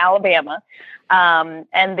is from Alabama.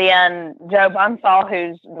 And then Joe Bonsall,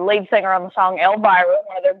 who's the lead singer on the song Elvira,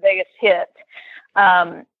 one of their biggest hits.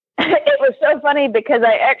 It was so funny because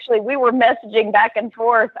we were messaging back and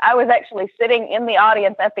forth. I was actually sitting in the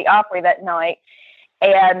audience at the Opry that night.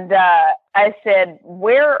 And I said,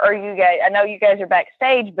 where are you guys? I know you guys are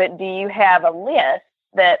backstage, but do you have a list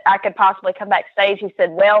that I could possibly come backstage? He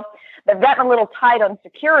said, well, they've gotten a little tight on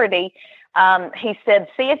security. He said,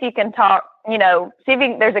 see if you can talk, see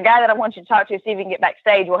if there's a guy that I want you to talk to, see if you can get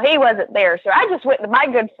backstage. Well, he wasn't there. So I just went to my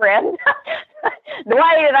good friend,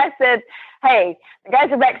 Dwight, and I said, hey, the guys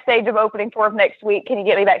are backstage of opening tour of next week. Can you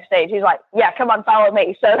get me backstage? He's like, yeah, come on, follow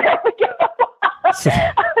me. So there we go.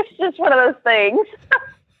 It's just one of those things.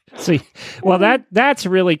 See, well, that's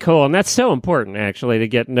really cool, and that's so important actually to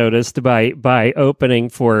get noticed by opening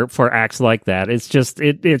for acts like that. It's just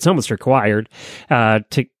it's almost required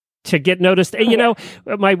to get noticed. And,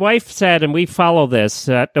 my wife said, and we follow this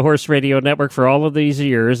at the Horse Radio Network for all of these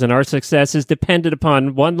years, and our success is dependent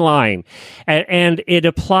upon one line, and it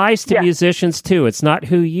applies to musicians too. It's not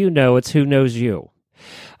who you know; it's who knows you.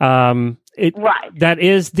 That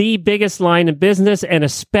is the biggest line in business, and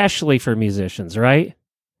especially for musicians, right?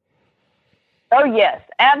 Oh, yes,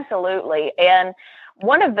 absolutely. And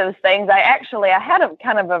one of those things, I had a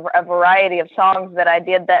kind of a variety of songs that I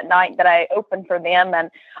did that night that I opened for them. And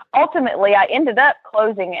ultimately, I ended up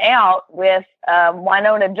closing out with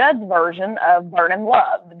Winona Judd's version of Burnin'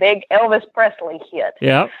 Love, the big Elvis Presley hit.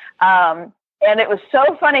 Yeah. And it was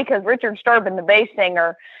so funny because Richard Sturban, the bass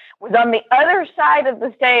singer, was on the other side of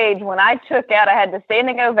the stage when I took out. I had the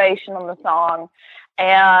standing ovation on the song.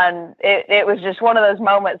 And it was just one of those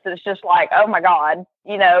moments that's just like, oh my God,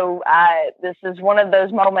 this is one of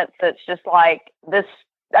those moments that's just like this.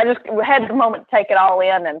 I just had the moment to take it all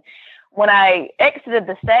in. And when I exited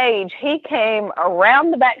the stage, he came around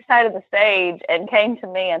the backside of the stage and came to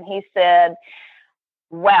me and he said,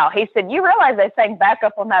 wow, he said, you realize they sang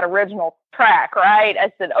backup on that original track, right?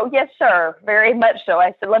 I said, oh, yes, sir. Very much so.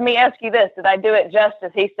 I said, let me ask you this. Did I do it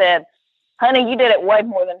justice? He said, honey, you did it way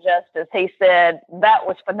more than justice. He said, that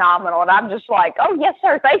was phenomenal. And I'm just like, oh, yes,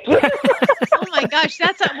 sir. Thank you. Oh, my gosh.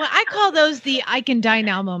 I call those the I can die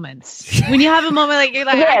now moments. When you have a moment like you're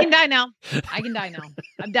like, yes. I can die now. I can die now.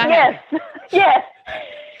 I'm dying. Yes. Yes.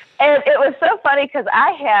 And it was so funny because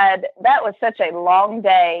that was such a long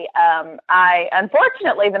day. I,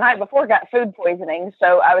 unfortunately, the night before got food poisoning.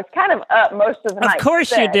 So I was kind of up most of the night. Of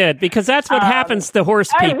course you did, because that's what happens to horse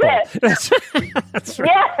people. That's right.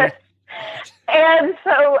 Yes. And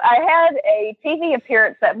so I had a TV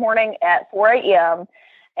appearance that morning at 4 a.m.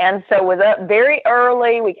 And so was up very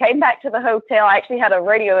early. We came back to the hotel. I actually had a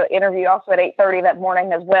radio interview also at 8:30 that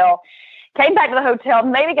morning as well. Came back to the hotel,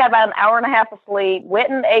 maybe got about an hour and a half of sleep, went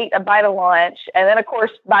and ate a bite of lunch. And then, of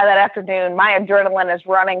course, by that afternoon, my adrenaline is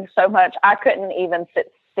running so much I couldn't even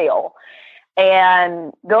sit still.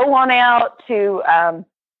 And go on out to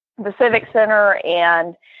the Civic Center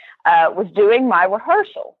and was doing my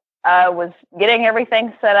rehearsal. Was getting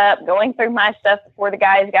everything set up, going through my stuff before the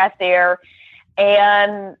guys got there.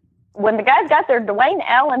 And when the guys got there, Dwayne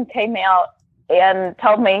Allen came out and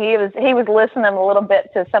told me he was listening a little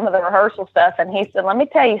bit to some of the rehearsal stuff. And he said, let me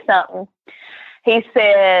tell you something. He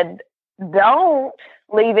said, don't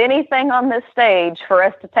leave anything on this stage for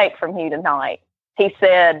us to take from you tonight. He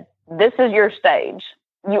said, this is your stage.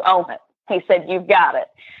 You own it. He said, you've got it.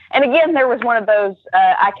 And again, there was one of those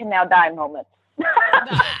I can now die moments.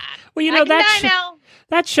 Well,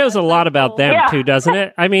 that shows a lot about them too, doesn't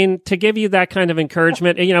it? I mean, to give you that kind of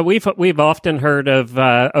encouragement, we've often heard of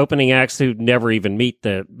opening acts who never even meet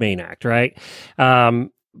the main act, right?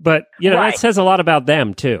 But that says a lot about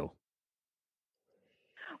them too.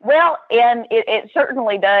 Well, and it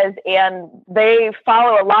certainly does, and they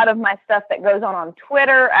follow a lot of my stuff that goes on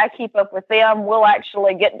Twitter. I keep up with them. We'll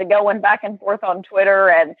actually get to going back and forth on Twitter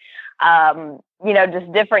and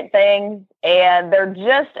just different things. And they're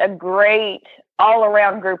just a great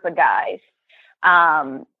all-around group of guys.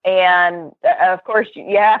 And of course,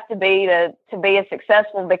 you have to be to be as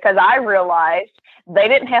successful, because I realized they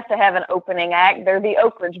didn't have to have an opening act. They're the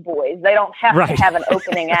Oak Ridge Boys. They don't have to have an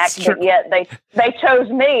opening act, but yet they chose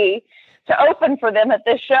me to open for them at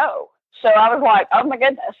this show. So I was like, oh my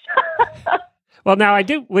goodness. Well, now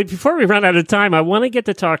before we run out of time, I want to get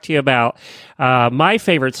to talk to you about my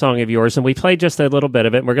favorite song of yours, and we played just a little bit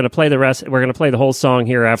of it, and we're going to play the rest. We're going to play the whole song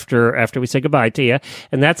here after we say goodbye to you,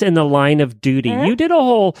 and that's In the Line of Duty. Mm-hmm.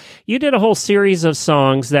 You did a whole series of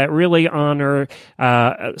songs that really honor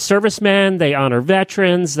servicemen, they honor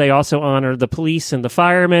veterans, they also honor the police and the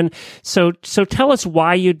firemen. So tell us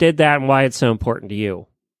why you did that and why it's so important to you.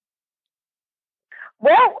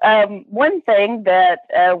 Well, one thing that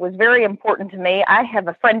was very important to me, I have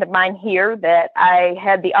a friend of mine here that I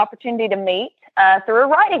had the opportunity to meet through a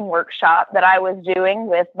writing workshop that I was doing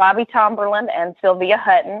with Bobby Tomberlin and Sylvia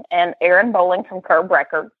Hutton and Aaron Bowling from Curb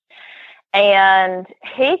Records. And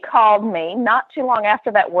he called me not too long after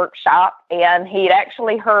that workshop, and he'd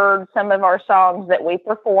actually heard some of our songs that we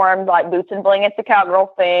performed, like Boots and Bling, It's a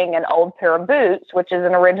Cowgirl Thing, and Old Pair of Boots, which is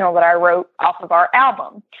an original that I wrote off of our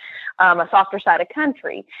album. A Softer Side of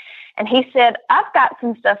Country. And he said, I've got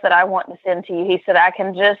some stuff that I want to send to you. He said, I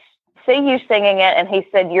can just see you singing it. And he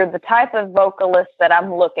said, you're the type of vocalist that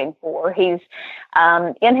I'm looking for. He's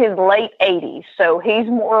in his late 80s, so he's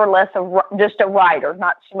more or less just a writer,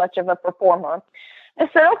 not so much of a performer. I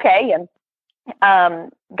said, okay. And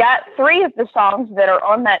got 3 of the songs that are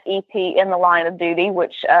on that EP, In the Line of Duty,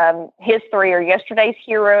 which his 3 are Yesterday's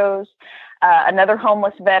Heroes, Another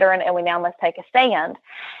Homeless Veteran, and We Now Must Take a Stand.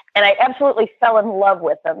 And I absolutely fell in love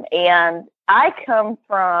with them. And I come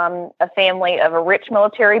from a family of a rich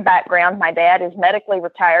military background. My dad is medically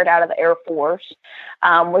retired out of the Air Force,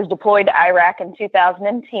 was deployed to Iraq in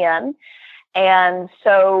 2010. And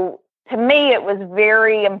so to me, it was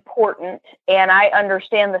very important. And I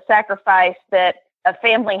understand the sacrifice that a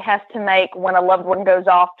family has to make when a loved one goes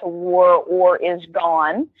off to war or is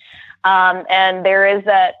gone. And there is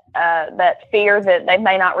that fear that they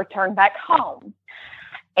may not return back home.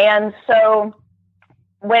 And so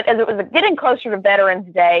as it was getting closer to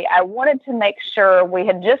Veterans Day, I wanted to make sure we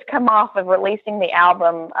had just come off of releasing the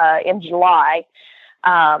album in July.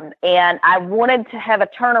 And I wanted to have a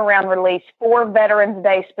turnaround release for Veterans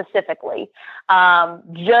Day specifically,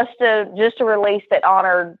 just a release that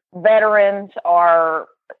honored veterans, our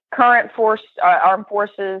current armed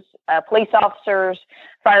forces, police officers,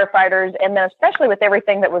 firefighters, and then especially with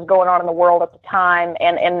everything that was going on in the world at the time,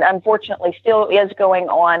 and unfortunately still is going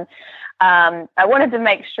on. I wanted to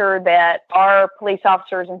make sure that our police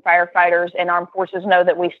officers and firefighters and armed forces know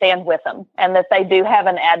that we stand with them and that they do have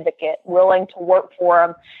an advocate willing to work for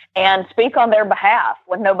them and speak on their behalf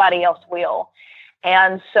when nobody else will.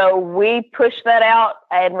 And so we pushed that out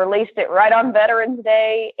and released it right on Veterans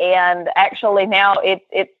Day. And actually now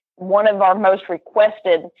it's one of our most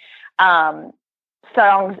requested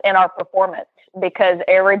songs in our performance because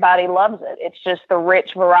everybody loves it. It's just the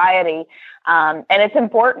rich variety. And it's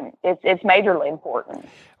important. It's majorly important.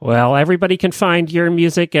 Well, everybody can find your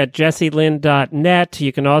music at jessielynn.net.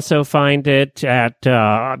 You can also find it at,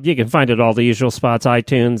 all the usual spots,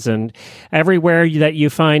 iTunes and everywhere that you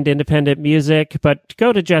find independent music. But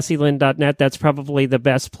go to jessielynn.net. That's probably the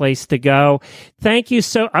best place to go. Thank you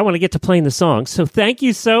I want to get to playing the song. So thank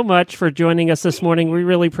you so much for joining us this morning. We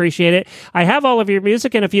really appreciate it. I have all of your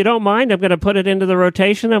music, and if you don't mind, I'm going to put it into the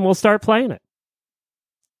rotation and we'll start playing it.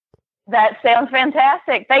 That sounds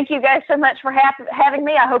fantastic. Thank you guys so much for having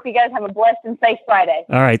me. I hope you guys have a blessed and safe Friday.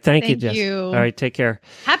 All right. Thank you, Jess. All right. Take care.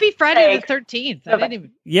 Happy Friday the 13th.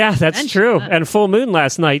 Yeah, that's true. That. And full moon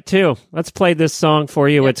last night, too. Let's play this song for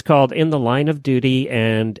you. Yep. It's called In the Line of Duty,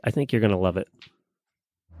 and I think you're going to love it.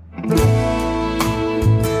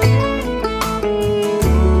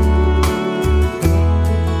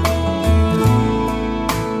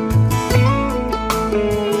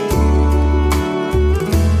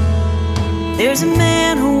 There's a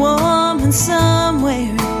man or woman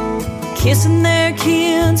somewhere kissing their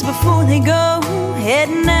kids before they go,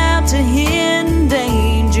 heading out to hidden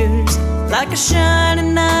dangers like a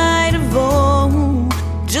shining knight of old.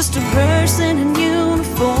 Just a person in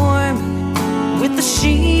uniform with a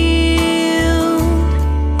shield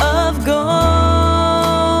of gold.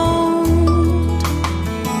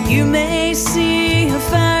 You may see a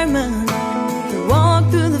fireman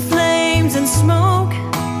walk through the flames and smoke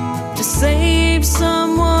to save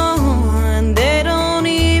someone they don't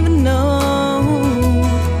even know,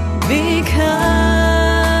 because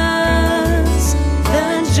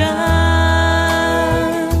the job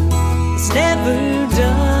is never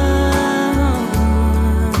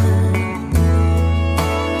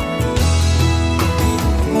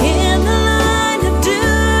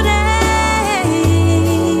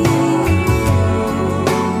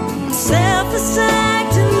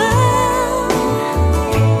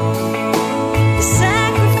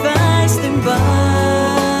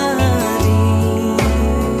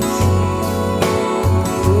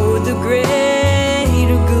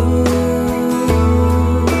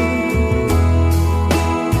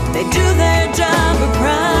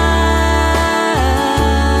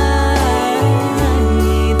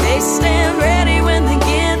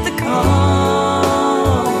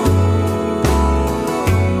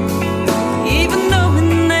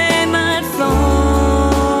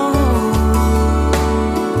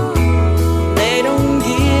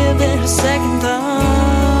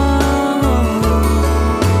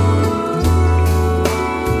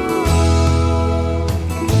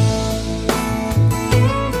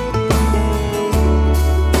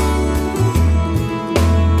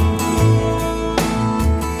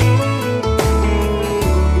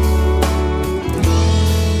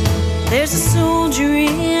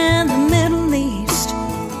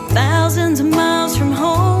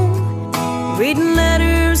reading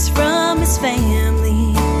letters from his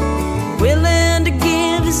family, willing to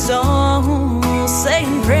give his all,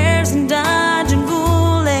 saying prayers and dodging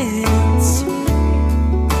bullets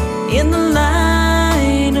in the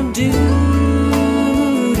line of duty.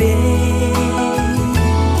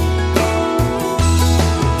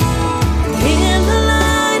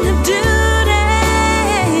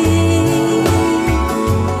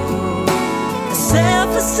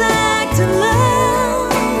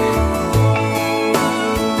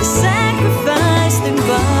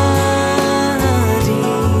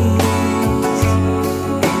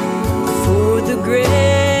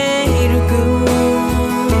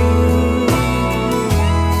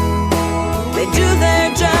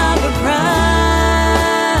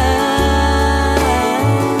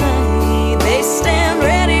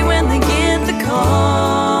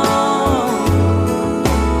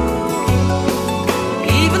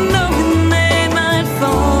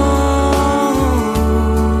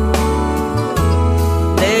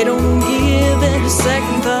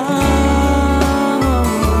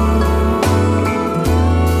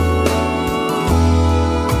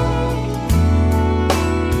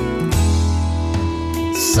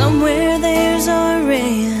 Somewhere there's a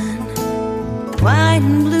red, white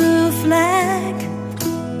and blue flag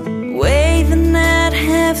waving at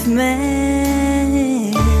half-mast.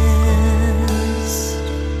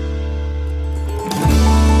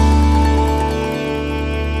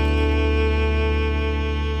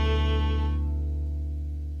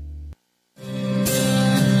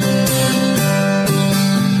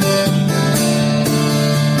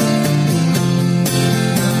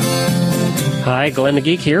 Hi, Glenn the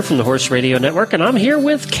Geek here from the Horse Radio Network, and I'm here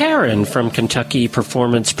with Karen from Kentucky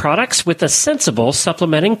Performance Products with a sensible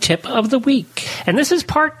supplementing tip of the week. And this is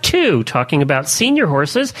part 2, talking about senior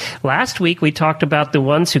horses. Last week we talked about the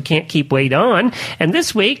ones who can't keep weight on, and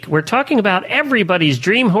this week we're talking about everybody's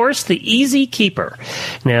dream horse, the Easy Keeper.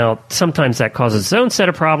 Now, sometimes that causes its own set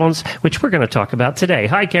of problems, which we're going to talk about today.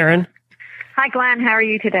 Hi, Karen. Hi, Glenn. How are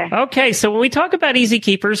you today? Okay, so when we talk about easy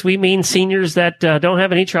keepers, we mean seniors that don't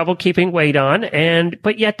have any trouble keeping weight on,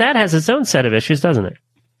 but yet that has its own set of issues, doesn't it?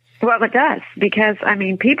 Well, it does, because,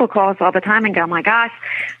 people call us all the time and go, my gosh,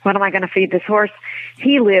 what am I going to feed this horse?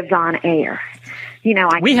 He lives on air.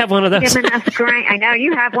 We have one of those. I know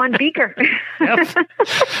you have one, Beaker.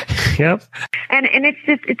 Yep. And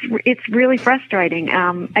it's really frustrating.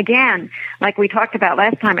 Again, like we talked about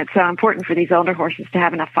last time, it's so important for these older horses to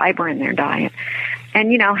have enough fiber in their diet.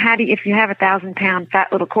 And if you have a 1,000-pound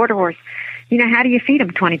fat little quarter horse, how do you feed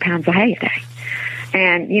them 20 pounds of hay a day?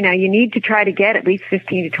 And, you need to try to get at least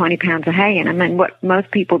 15 to 20 pounds of hay in them. And what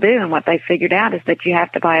most people do and what they figured out is that you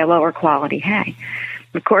have to buy a lower quality hay.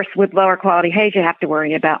 Of course, with lower quality hay, you have to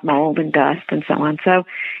worry about mold and dust and so on. So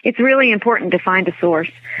it's really important to find a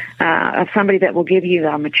source of somebody that will give you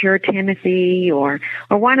a mature Timothy or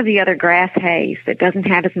one of the other grass hays that doesn't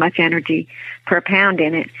have as much energy per pound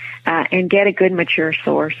in it, and get a good mature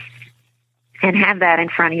source and have that in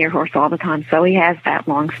front of your horse all the time so he has that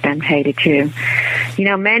long-stemmed hay to chew.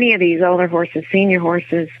 Many of these older horses, senior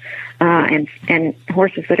horses, and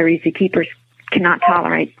horses that are easy keepers cannot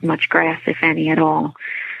tolerate much grass, if any at all.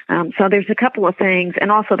 So there's a couple of things, and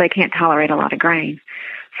also they can't tolerate a lot of grain.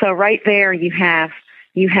 So right there you have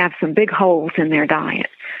some big holes in their diet,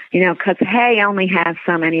 because hay only has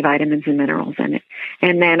so many vitamins and minerals in it.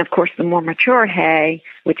 And then, of course, the more mature hay,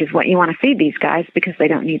 which is what you want to feed these guys because they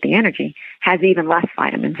don't need the energy, has even less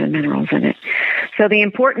vitamins and minerals in it. So the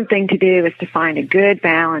important thing to do is to find a good,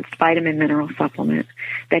 balanced vitamin mineral supplement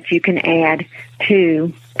that you can add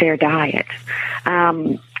to their diet.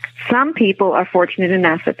 Some people are fortunate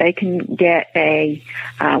enough that they can get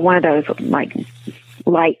one of those like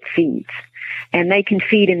light feeds. And they can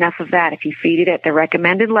feed enough of that. If you feed it at the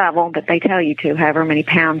recommended level that they tell you to, however many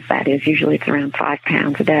pounds that is, usually it's around 5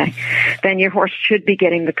 pounds a day, then your horse should be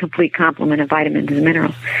getting the complete complement of vitamins and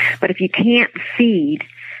minerals. But if you can't feed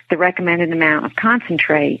the recommended amount of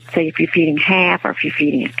concentrate, say if you're feeding half or if you're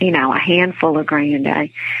feeding, a handful of grain a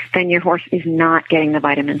day, then your horse is not getting the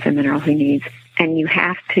vitamins and minerals he needs. And you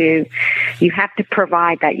have to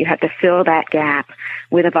provide that. You have to fill that gap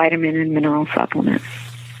with a vitamin and mineral supplement.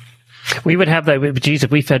 We would have that. Geez,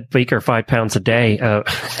 if we fed Beaker 5 pounds a day,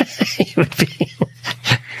 it would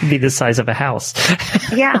be the size of a house.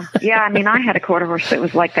 Yeah. I had a quarter horse that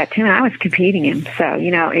was like that too, and I was competing him. So,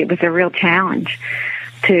 it was a real challenge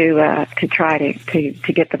to try to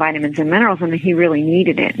get the vitamins and minerals, and he really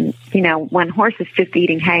needed it. And, when horses just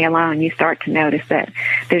eating hay alone, you start to notice that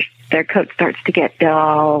their coat starts to get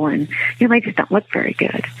dull, and, they just don't look very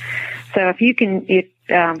good. So if you can,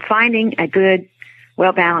 finding a good,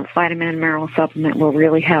 well-balanced vitamin and mineral supplement will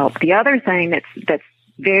really help. The other thing that's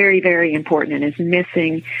very, very important and is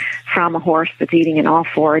missing from a horse that's eating an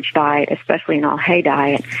all-forage diet, especially an all-hay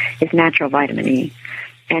diet, is natural vitamin E.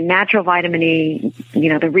 And natural vitamin E,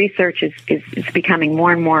 the research is becoming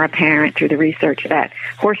more and more apparent through the research that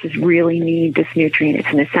horses really need this nutrient. It's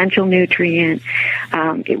an essential nutrient.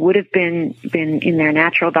 It would have been in their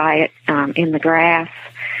natural diet in the grass.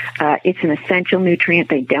 It's an essential nutrient.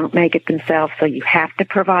 They don't make it themselves, so you have to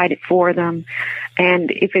provide it for them.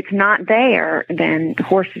 And if it's not there, then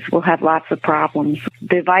horses will have lots of problems.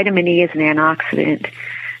 The vitamin E is an antioxidant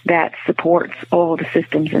that supports all the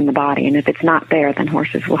systems in the body. And if it's not there, then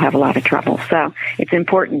horses will have a lot of trouble. So it's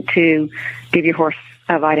important to give your horse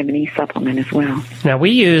a vitamin E supplement as well. Now, we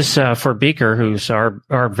use, for Beaker, who's our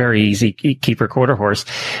very easy keeper quarter horse,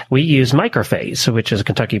 we use Microphase, which is a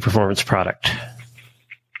Kentucky Performance product.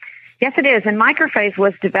 Yes, it is. And Microphase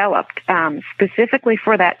was developed specifically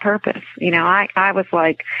for that purpose. I was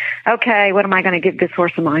like, okay, what am I going to give this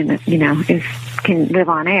horse of mine that, can live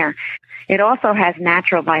on air? It also has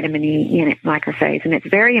natural vitamin E in it, Microphase, and it's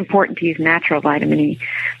very important to use natural vitamin E.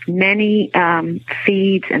 Many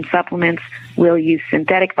feeds and supplements will use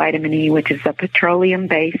synthetic vitamin E, which is a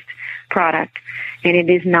petroleum-based product, and it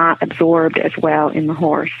is not absorbed as well in the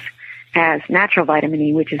horse as natural vitamin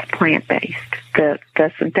E, which is plant-based. The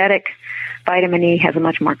synthetic vitamin E has a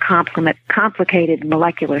much more complicated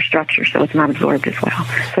molecular structure, so it's not absorbed as well.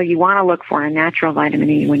 So you want to look for a natural vitamin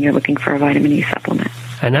E when you're looking for a vitamin E supplement.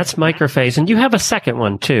 And that's Microphase. And you have a second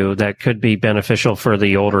one, too, that could be beneficial for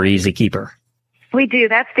the older easy keeper. We do.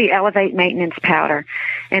 That's the Elevate Maintenance Powder.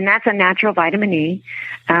 And that's a natural vitamin E.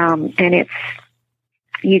 And it's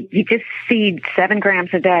you just feed 7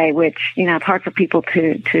 grams a day, which, it's hard for people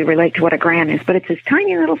to relate to what a gram is, but it's this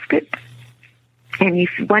tiny little scoop. And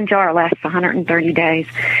one jar lasts 130 days.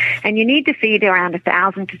 And you need to feed around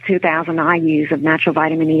 1,000 to 2,000 IUs of natural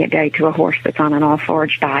vitamin E a day to a horse that's on an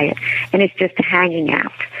all-forage diet. And it's just hanging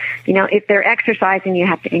out. If they're exercising, you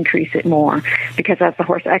have to increase it more, because as the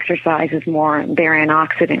horse exercises more, their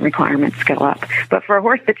antioxidant requirements go up. But for a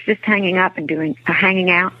horse that's just hanging out and doing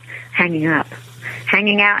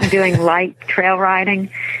light trail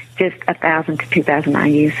riding, just 1,000 to 2,000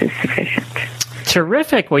 IUs is sufficient.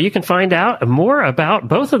 Terrific. Well, you can find out more about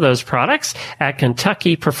both of those products at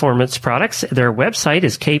Kentucky Performance Products. Their website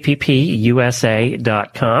is kppusa.com,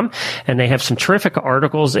 and they have some terrific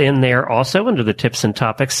articles in there also under the tips and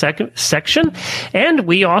topics section. And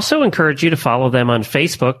we also encourage you to follow them on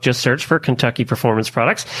Facebook. Just search for Kentucky Performance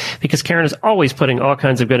Products, because Karen is always putting all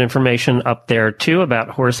kinds of good information up there, too, about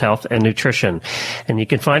horse health and nutrition. And you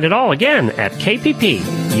can find it all, again, at kppusa.com.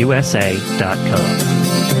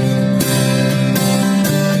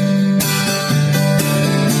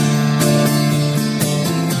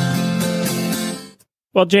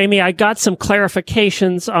 Well, Jamie, I got some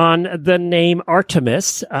clarifications on the name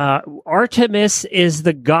Artemis. Artemis is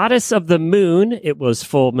the goddess of the moon. It was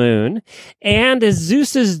full moon, and is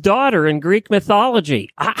Zeus's daughter in Greek mythology.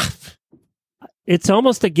 It's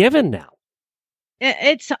almost a given now.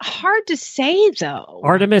 It's hard to say, though.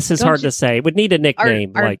 Artemis is hard to say. It would need a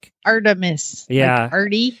nickname like Artemis. Yeah, like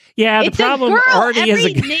Artie. Yeah, it's the problem. A girl. Artie is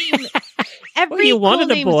a name. Every well, you wanted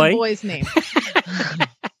cool name a boy. is a boy's name.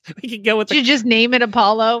 We could go with. Did you just name it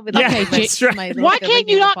Apollo? Yeah, that's right. Why can't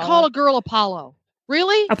you not call a girl Apollo?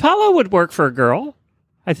 Really? Apollo would work for a girl,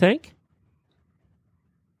 I think.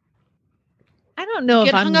 I don't know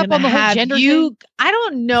if I'm going to have you. I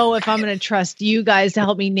don't know if I'm going to trust you guys to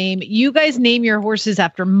help me name. You guys name your horses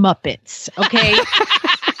after Muppets, okay?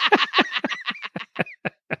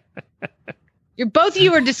 Both of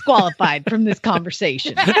you are disqualified from this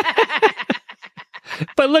conversation.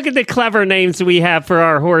 But look at the clever names we have for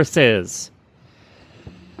our horses.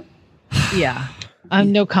 Yeah.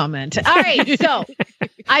 No comment. All right. So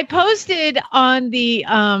I posted on the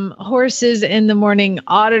Horses in the Morning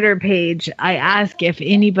Auditor page. I ask if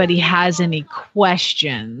anybody has any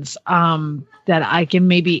questions that I can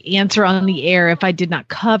maybe answer on the air if I did not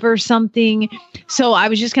cover something. So I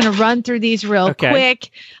was just going to run through these real quick.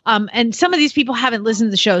 And some of these people haven't listened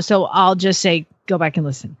to the show, so I'll just say, go back and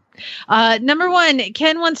listen. Number one,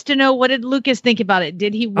 Ken wants to know, what did Lucas think about it?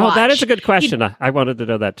 Did he watch? Oh, that is a good question. I wanted to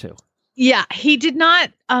know that too. Yeah, he did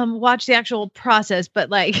not watch the actual process, but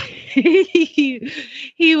like he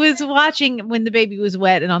was watching when the baby was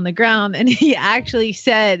wet and on the ground, and he actually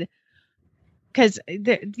said, because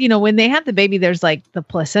when they have the baby, there's like the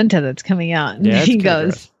placenta that's coming out, and he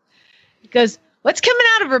goes, "What's coming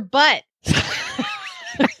out of her butt?"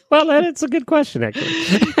 Well, it's a good question, actually.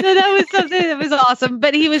 So that was something that was awesome.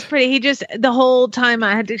 But he was pretty. He just, the whole time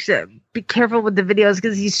I had to be careful with the videos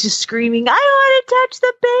because he's just screaming, I want to touch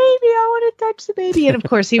the baby. I want to touch the baby. And of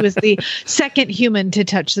course, he was the second human to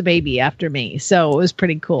touch the baby after me. So it was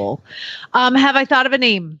pretty cool. Have I thought of a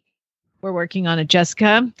name? We're working on it,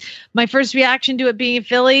 Jessica. My first reaction to it being a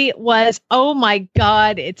filly was, oh my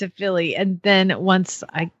God, it's a filly. And then once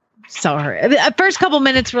I saw her, the first couple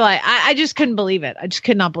minutes were like, I just couldn't believe it. I just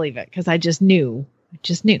could not believe it because I just knew.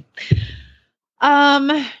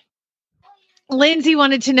 Lindsay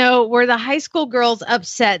wanted to know, were the high school girls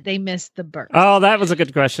upset they missed the birth? Oh, that was a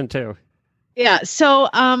good question too. Yeah. So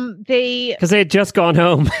because they had just gone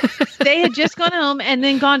home. They had just gone home and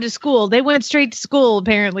then gone to school. They went straight to school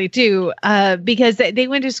apparently too, because they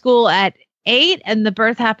went to school at 8 and the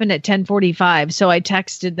birth happened at 10:45. So I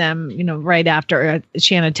texted them, right after.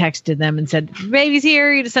 Shanna texted them and said, "Baby's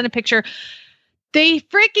here. You to send a picture." They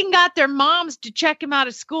freaking got their moms to check him out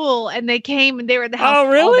of school, and they came and they were at the house. Oh,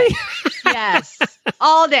 really? All day. Yes,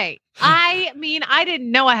 all day. I mean, I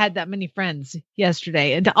didn't know I had that many friends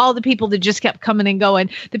yesterday, and to all the people that just kept coming and going,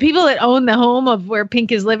 the people that own the home of where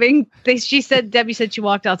Pink is living, Debbie said she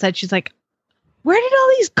walked outside. She's like, where did all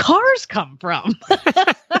these cars come from?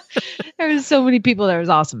 There was so many people there. It was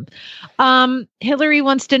awesome. Hillary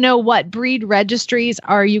wants to know, what breed registries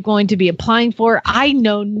are you going to be applying for? I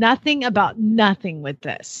know nothing about nothing with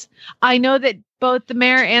this. I know that both the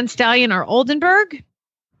mare and stallion are Oldenburg.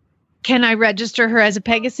 Can I register her as a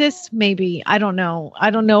Pegasus? Maybe. I don't know. I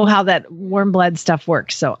don't know how that warm blood stuff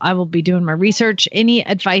works. So I will be doing my research. Any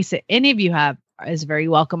advice that any of you have is very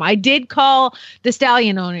welcome. I did call the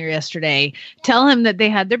stallion owner yesterday, tell him that they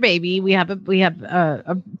had their baby. We have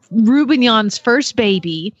a Rubignon's first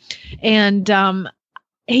baby, and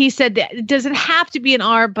he said that it doesn't have to be an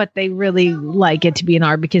R, but they really like it to be an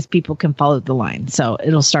R because people can follow the line. So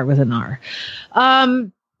it'll start with an R.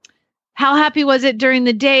 How happy was it during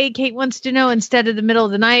the day? Kate wants to know, instead of the middle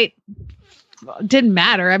of the night. Didn't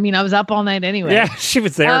matter. I mean, I was up all night anyway. Yeah, she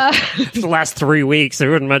was there for the last 3 weeks. It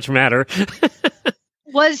wouldn't much matter.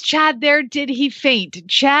 Was Chad there? Did he faint?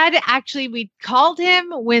 Chad, actually, we called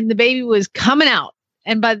him when the baby was coming out.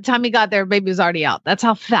 And by the time he got there, baby was already out. That's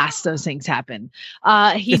how fast those things happen.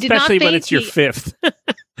 He did not faint. Especially when it's your fifth.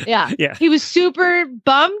 Yeah. He was super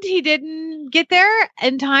bummed he didn't get there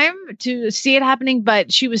in time to see it happening,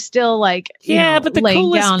 but she was still like, but the laying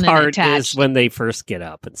coolest down part and attached. is when they first get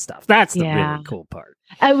up and stuff. That's the really cool part.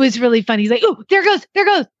 It was really fun. He's like, oh, there goes.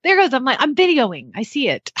 I'm like, I'm videoing. I see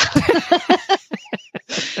it.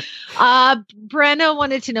 Brenna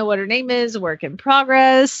wanted to know what her name is, work in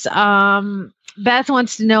progress. Beth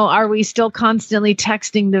wants to know, are we still constantly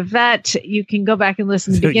texting the vet? You can go back and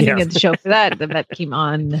listen to the beginning of the show for that. The vet came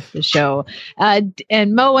on the show. And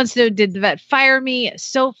Mo wants to know, did the vet fire me?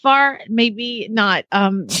 So far, maybe not.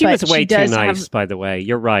 She was way too nice, by the way.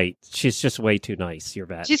 You're right. She's just way too nice, your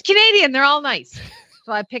vet. She's Canadian. They're all nice.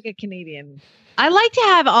 So I pick a Canadian. I like to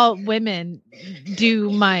have all women do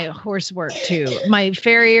my horse work too. My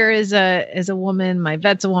farrier is a woman. My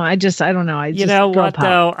vet's a woman. I don't know. You know what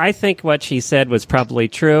though? I think what she said was probably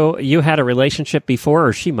true. You had a relationship before,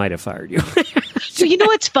 or she might have fired you. So you know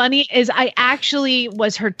what's funny is I actually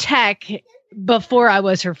was her tech before I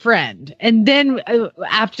was her friend, and then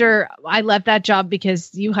after I left that job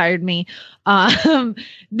because you hired me, then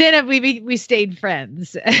we stayed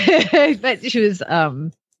friends. But she was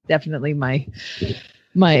definitely my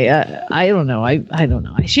I don't know. I don't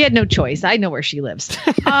know. She had no choice. I know where she lives.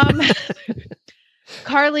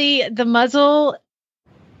 Carly, the muzzle.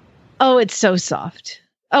 Oh, it's so soft.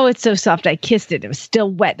 I kissed it. It was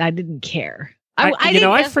still wet and I didn't care.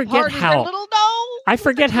 I forget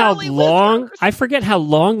how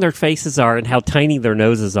long their faces are and how tiny their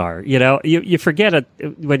noses are. You forget it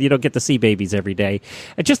when you don't get to see babies every day.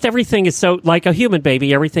 Just everything is so like a human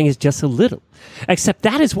baby. Everything is just a little, except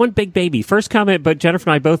that is one big baby. First comment, but Jennifer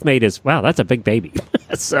and I both made is, wow, that's a big baby.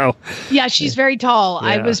 So yeah, she's very tall. Yeah.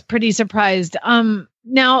 I was pretty surprised.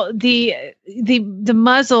 Now the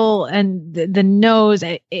muzzle and the nose,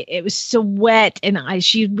 it was so wet, and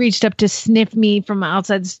she reached up to sniff me from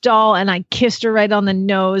outside the stall, and I kissed her right on the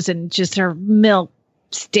nose, and just her milk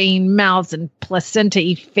stained mouth and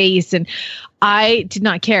placenta-y face, and I did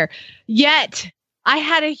not care. Yet I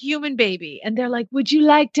had a human baby, and they're like, would you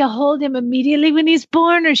like to hold him immediately when he's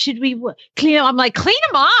born, or should we clean him? I'm like, clean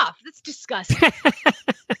him off. That's disgusting.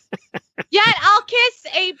 Yet I'll kiss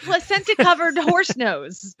a placenta-covered horse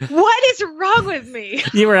nose. What is wrong with me?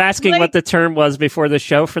 You were asking what the term was before the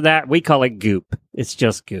show for that. We call it goop. It's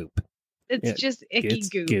just goop. It's just icky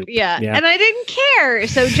goop. Yeah. And I didn't care.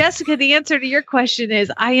 So Jessica, the answer to your question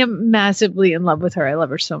is I am massively in love with her. I love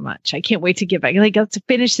her so much. I can't wait to get back. Like, let's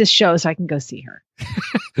finish this show so I can go see her.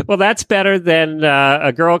 Well, that's better than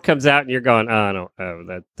a girl comes out and you're going,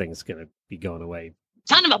 that thing's going to be going away.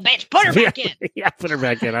 Son of a bitch, put her back in. Yeah, put her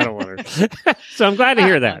back in. I don't want her. So I'm glad to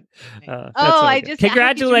hear that.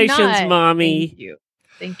 Congratulations, Mommy.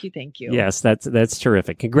 Thank you. Yes, that's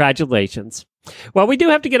terrific. Congratulations. Well, we do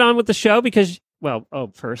have to get on with the show because,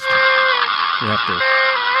 first we have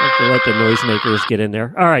to let the noisemakers get in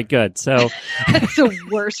there. All right, good. So that's the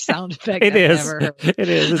worst sound effect I've ever heard. It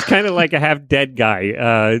is. It's kind of like a half dead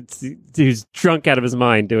guy who's drunk out of his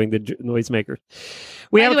mind doing the noisemakers.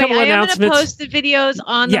 We have a couple announcements. I'm going to post the videos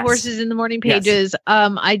on the Horses in the Morning pages.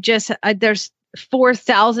 Yes. There's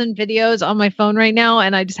 4,000 videos on my phone right now,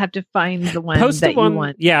 and I just have to find the one you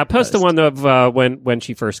want. Yeah, post the one of when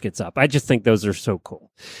she first gets up. I just think those are so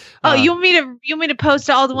cool. You want me to post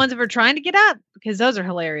all the ones that we're trying to get up? Because those are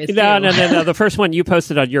hilarious. No. The first one you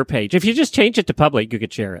posted on your page. If you just change it to public, you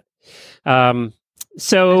could share it.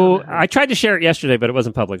 So I tried to share it yesterday, but it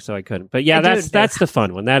wasn't public, so I couldn't. But yeah, that's the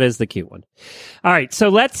fun one. That is the cute one. All right, so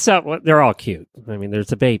let's. They're all cute. I mean,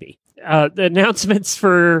 there's a baby. The announcements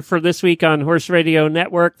for this week on Horse Radio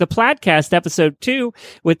Network. The Plaidcast episode 2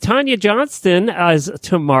 with Tanya Johnston is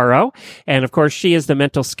tomorrow. And of course, she is the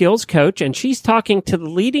mental skills coach, and she's talking to the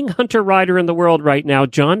leading hunter rider in the world right now,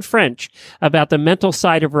 John French, about the mental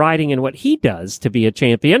side of riding and what he does to be a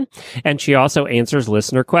champion. And she also answers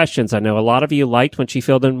listener questions. I know a lot of you liked when she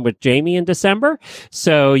filled in with Jamie in December.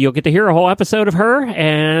 So you'll get to hear a whole episode of her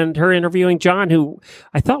and her interviewing John, who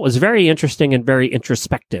I thought was very interesting and very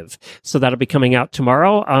introspective. So that'll be coming out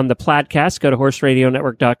tomorrow on the Plaidcast. Go to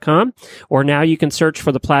horseradionetwork.com, or now you can search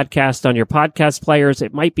for the Plaidcast on your podcast players.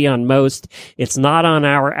 It might be on most. It's not on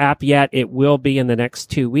our app yet. It will be in the next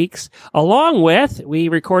 2 weeks. Along with, we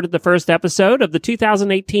recorded the first episode of the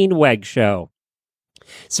 2018 WEG show.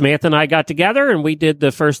 Samantha and I got together and we did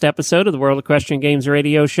the first episode of the World Equestrian Games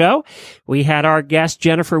radio show. We had our guest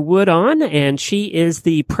Jennifer Wood on, and she is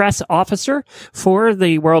the press officer for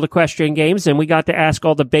the World Equestrian Games. And we got to ask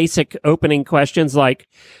all the basic opening questions like,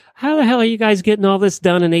 how the hell are you guys getting all this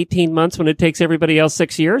done in 18 months when it takes everybody else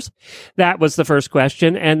 6 years? That was the first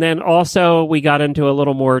question. And then also we got into a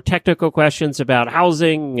little more technical questions about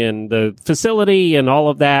housing and the facility and all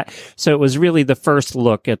of that. So it was really the first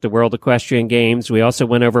look at the World Equestrian Games. We also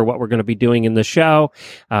went over what we're going to be doing in the show,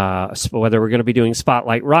 whether we're going to be doing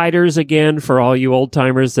Spotlight Riders again for all you old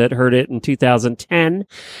timers that heard it in 2010.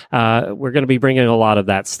 We're going to be bringing a lot of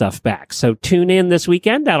that stuff back. So tune in this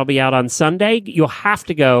weekend. That'll be out on Sunday. You'll have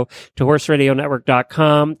to go to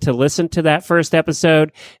horseradionetwork.com to listen to that first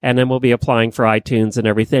episode, and then we'll be applying for iTunes and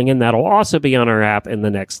everything, and that'll also be on our app in the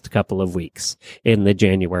next couple of weeks in the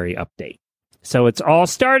January update. So it's all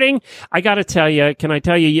starting. I got to tell you, can I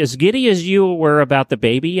tell you, as giddy as you were about the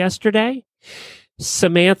baby yesterday,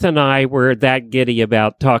 Samantha and I were that giddy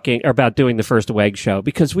about doing the first WEG show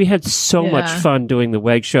because we had so much fun doing the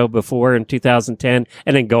WEG show before in 2010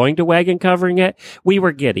 and then going to WEG and covering it. We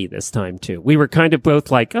were giddy this time too. We were kind of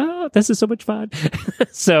both like, oh, this is so much fun.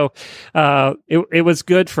 So, it was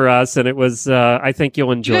good for us, and it was, I think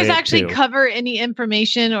you'll enjoy it. Did you guys actually cover any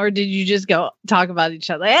information, or did you just go talk about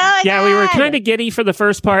each other? Yeah, we were kind of giddy for the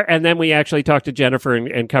first part, and then we actually talked to Jennifer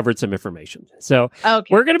and covered some information. So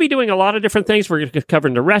we're going to be doing a lot of different things. We're going to be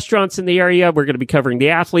covering the restaurants in the area. We're going to be covering the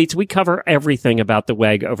athletes. We cover everything about the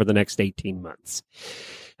WEG over the next 18 months.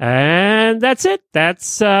 And that's it.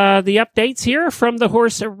 That's the updates here from the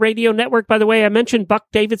Horse Radio Network. By the way, I mentioned Buck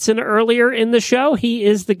Davidson earlier in the show. He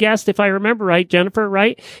is the guest, if I remember right, Jennifer,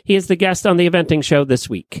 right? He is the guest on the eventing show this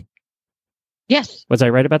week. Yes. Was I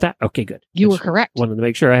right about that? Okay, good. You were correct. Wanted to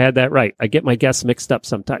make sure I had that right. I get my guests mixed up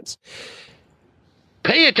sometimes.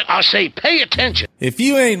 Pay attention. If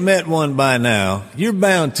you ain't met one by now, you're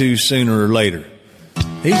bound to sooner or later.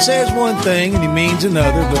 He says one thing and he means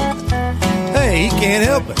another, but hey, he can't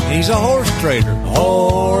help it. He's a horse trader.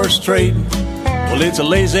 Horse trading. Well, it's a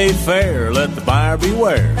laissez-faire. Let the buyer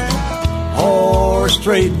beware. Horse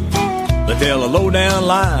trading. They tell a low-down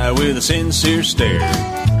lie with a sincere stare.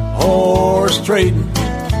 Horse trading.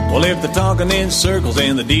 Well, if they're talking in circles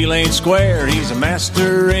and the deal ain't square, he's a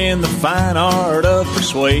master in the fine art of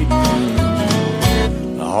persuading.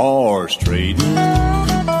 Horse trading.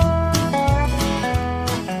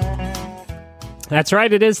 That's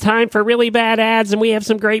right. It is time for really bad ads, and we have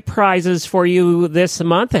some great prizes for you this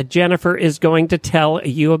month that Jennifer is going to tell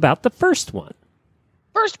you about the first one.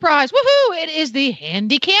 First prize. Woohoo! It is the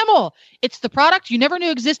Handy Camel. It's the product you never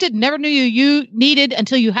knew existed, never knew you needed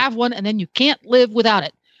until you have one, and then you can't live without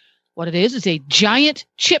it. What it is a giant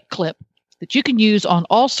chip clip that you can use on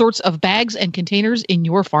all sorts of bags and containers in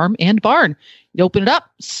your farm and barn. You open it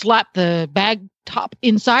up, slap the bag top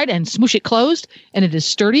inside and smoosh it closed, and it is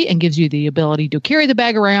sturdy and gives you the ability to carry the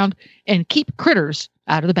bag around and keep critters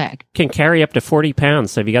out of the bag. Can carry up to 40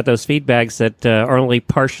 pounds. So if you got those feed bags that are only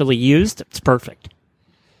partially used, it's perfect.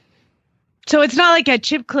 So it's not like a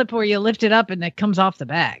chip clip where you lift it up and it comes off the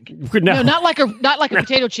bag. No, not like a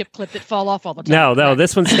potato chip clip that fall off all the time. No,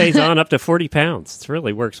 this one stays on up to 40 pounds. It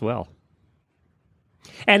really works well.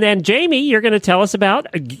 And then, Jamie, you're going to tell us about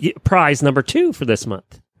prize number 2 for this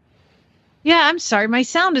month. Yeah, I'm sorry. My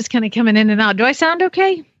sound is kind of coming in and out. Do I sound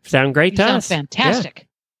okay? Sound great to us. Sound fantastic. Yeah.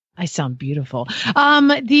 I sound beautiful.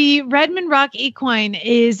 The Redmond Rock Equine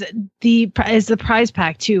is the prize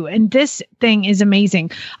pack too, and this thing is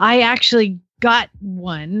amazing. I actually got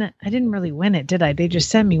one. I didn't really win it, did I? They just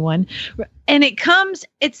sent me one, and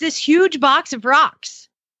it's this huge box of rocks,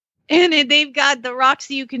 and they've got the rocks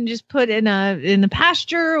that you can just put in the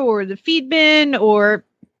pasture or the feed bin, or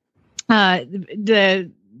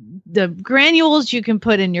the granules you can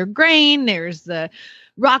put in your grain. There's the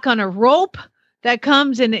rock on a rope that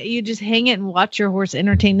comes, and you just hang it and watch your horse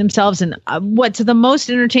entertain themselves. And what's the most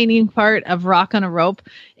entertaining part of rock on a rope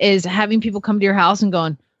is having people come to your house and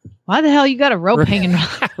going, why the hell you got a rope hanging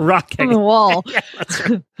rock on the wall? Yeah, that's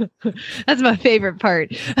right. That's my favorite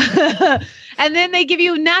part. And then they give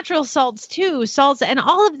you natural salts too. Salts, and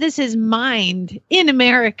all of this is mined in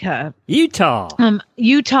America. Utah.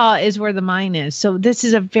 Utah is where the mine is. So this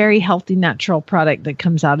is a very healthy natural product that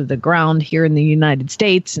comes out of the ground here in the United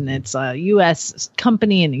States, and it's a U.S.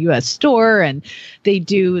 company and a U.S. store, and they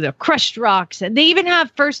do the crushed rocks, and they even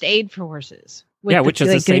have first aid for horses. Which is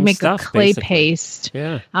the same they make stuff, a clay basically. paste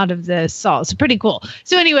out of the salt. It's pretty cool.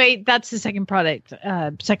 So anyway, that's the second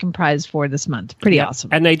prize for this month. Pretty awesome.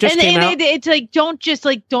 And they just came out. It's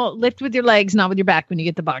like don't lift with your legs, not with your back when you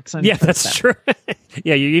get the box on. Yeah, that's true.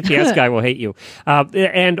 Yeah, your UPS guy will hate you.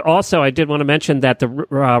 And also, I did want to mention that the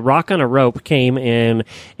rock on a rope came in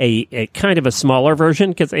a kind of a smaller version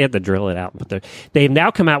because they had to drill it out. But they've now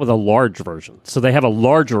come out with a large version. So they have a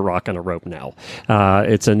larger rock on a rope now.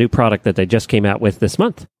 It's a new product that they just came out with this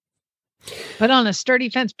month. But on a sturdy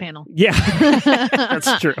fence panel. Yeah,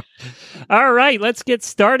 that's true. All right, let's get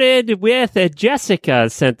started with Jessica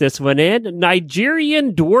sent this one in.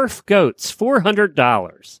 Nigerian dwarf goats,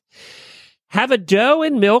 $400. Have a doe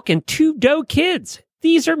and milk and 2 doe kids.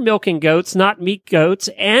 These are milking goats, not meat goats,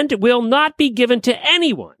 and will not be given to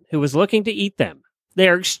anyone who is looking to eat them. They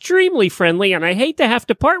are extremely friendly, and I hate to have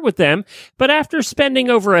to part with them, but after spending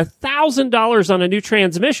over $1,000 on a new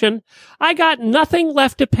transmission, I got nothing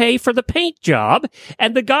left to pay for the paint job,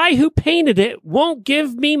 and the guy who painted it won't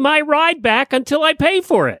give me my ride back until I pay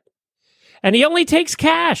for it. And he only takes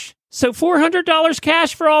cash, so $400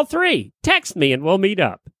 cash for all 3. Text me and we'll meet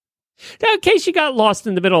up. Now, in case you got lost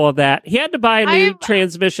in the middle of that, he had to buy a new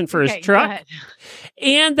transmission for his truck.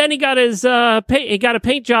 And then he got his he got a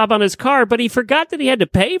paint job on his car, but he forgot that he had to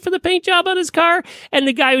pay for the paint job on his car. And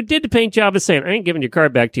the guy who did the paint job is saying, I ain't giving your car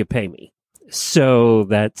back till you pay me. So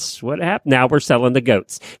that's what happened. Now we're selling the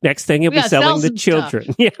goats. Next thing, he'll be selling the children.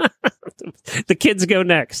 Stuff. Yeah. The kids go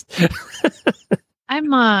next.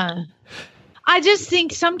 I just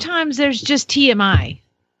think sometimes there's just TMI.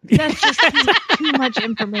 That's just too much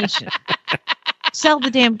information. Sell the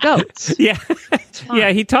damn goats. Yeah. Yeah,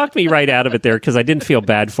 he talked me right out of it there because I didn't feel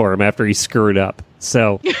bad for him after he screwed up.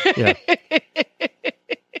 So, yeah.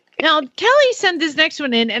 Now, Kelly sent this next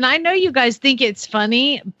one in, and I know you guys think it's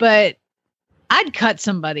funny, but I'd cut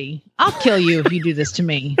somebody. I'll kill you if you do this to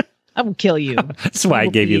me. I will kill you. That's why I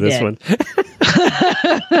gave you this one.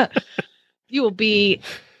 You will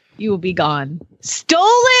be gone.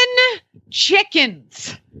 Stolen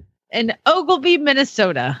chickens in Oglebay,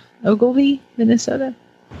 Minnesota.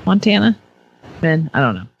 Montana? I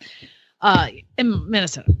don't know. In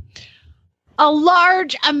Minnesota. A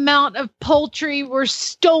large amount of poultry were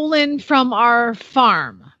stolen from our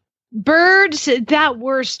farm. Birds that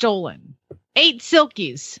were stolen. 8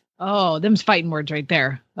 silkies. Oh, them's fighting words right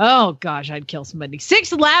there. Oh, gosh, I'd kill somebody.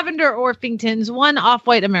 6 lavender Orpingtons, 1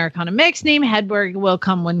 off-white Americana mix named Hedwig will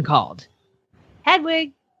come when called.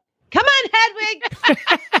 Hedwig. Come on, Hedwig.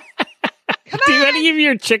 Do any of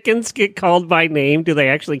your chickens get called by name? Do they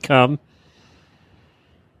actually come?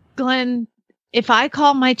 Glenn, if I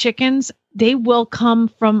call my chickens, they will come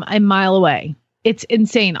from a mile away. It's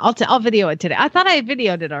insane. I'll video it today. I thought I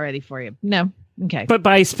videoed it already for you. No. Okay. But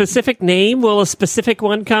by specific name, will a specific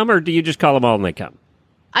one come, or do you just call them all and they come?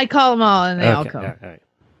 I call them all and they all come. All right.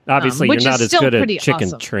 Obviously, you're not as good a chicken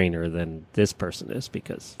awesome. trainer than this person is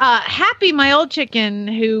because... Happy, my old chicken,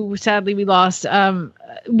 who sadly we lost,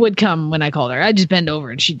 would come when I called her. I'd just bend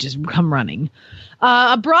over and she'd just come running.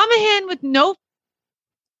 A Brahma hen with no...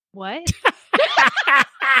 What?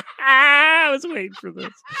 I was waiting for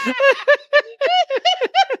this.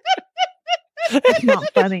 It's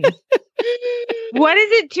not funny. What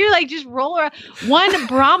is it too? Like just roll around. One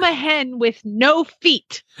Brahma hen with no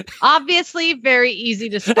feet. Obviously very easy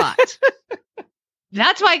to spot.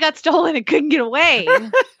 That's why I got stolen. It couldn't get away.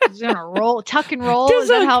 It's gonna roll, tuck and roll. Is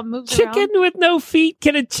that how it moves around? Chicken with no feet.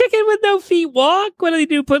 Can a chicken with no feet walk? What do they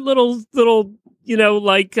do? Put little,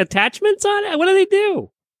 like attachments on it? What do they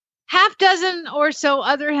do? Half dozen or so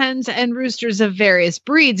other hens and roosters of various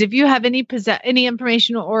breeds. If you have any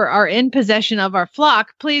information or are in possession of our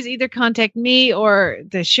flock, please either contact me or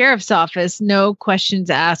the sheriff's office. No questions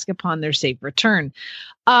asked upon their safe return.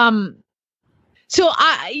 So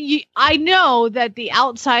I know that the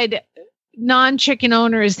outside non-chicken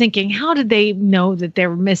owner is thinking, how did they know that they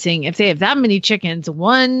were missing if they have that many chickens?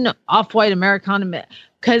 One off-white Americana,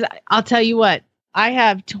 because I'll tell you what. I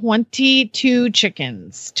have 22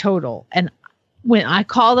 chickens total. And when I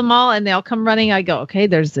call them all and they all come running, I go, okay,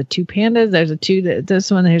 there's the 2 pandas. There's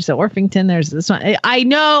this one. There's the Orpington. There's this one. I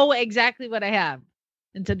know exactly what I have.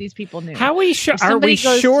 Until these people knew. Are we sure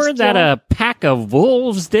that a pack of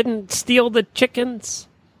wolves didn't steal the chickens?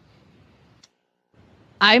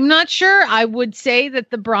 I'm not sure. I would say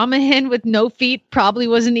that the Brahma hen with no feet probably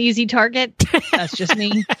was an easy target. That's just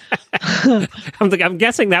me. I'm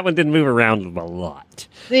guessing that one didn't move around a lot.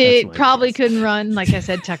 It probably couldn't run, like I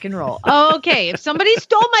said, tuck and roll. Okay, if somebody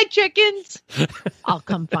stole my chickens, I'll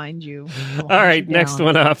come find you. All right, next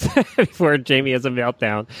one up before Jamie has a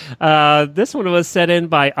meltdown. This one was sent in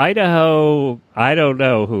by Idaho. I don't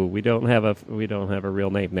know who. We don't have a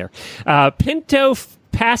real name there. Pinto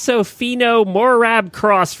Paso Fino Morab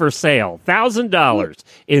cross for sale, $1,000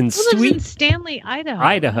 in sweet in Stanley,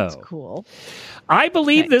 Idaho. That's cool. I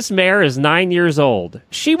believe this mare is 9 years old.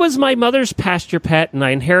 She was my mother's pasture pet, and I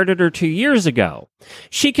inherited her 2 years ago.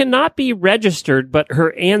 She cannot be registered, but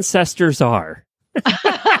her ancestors are.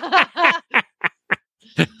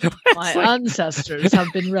 My ancestors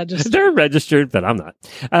have been registered. They're registered, but I'm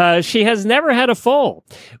not. She has never had a foal.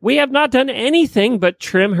 We have not done anything but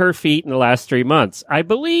trim her feet in the last 3 months. I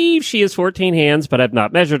believe she is 14 hands, but I've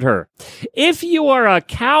not measured her. If you are a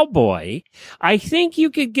cowboy, I think you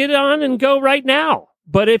could get on and go right now.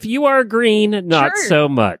 But if you are green, not so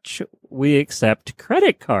much. We accept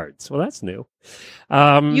credit cards. Well, that's new.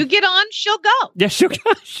 You get on, she'll go. Yeah,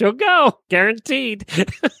 she'll go. Guaranteed.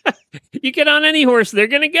 You get on any horse, they're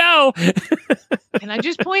going to go. Can I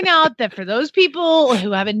just point out that for those people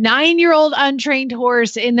who have a 9-year-old untrained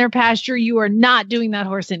horse in their pasture, you are not doing that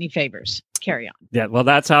horse any favors. Carry on. Yeah, well,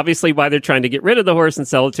 that's obviously why they're trying to get rid of the horse and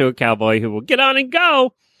sell it to a cowboy who will get on and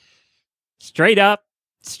go. Straight up,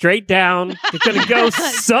 straight down. It's going to go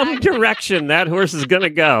some direction. That horse is going to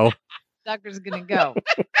go. Sucker's going to go.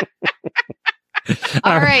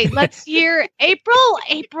 All right, let's hear April.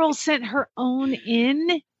 April sent her own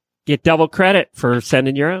in. Get double credit for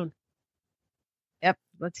sending your own. Yep,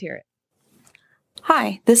 let's hear it.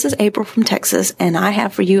 Hi, this is April from Texas, and I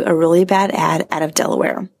have for you a really bad ad out of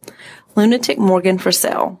Delaware. Lunatic Morgan for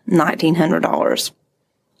sale, $1,900.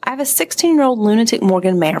 I have a 16-year-old Lunatic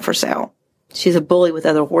Morgan mare for sale. She's a bully with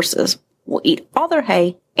other horses, will eat all their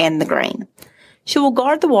hay and the grain. She will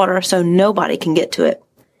guard the water so nobody can get to it.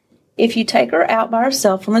 If you take her out by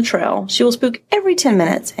herself on the trail, she will spook every 10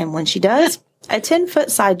 minutes, and when she does, a 10-foot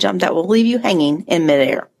side jump that will leave you hanging in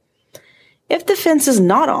midair. If the fence is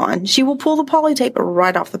not on, she will pull the poly tape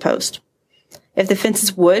right off the post. If the fence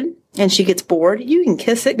is wood and she gets bored, you can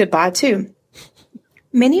kiss it goodbye too.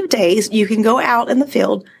 Many days you can go out in the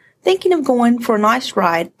field thinking of going for a nice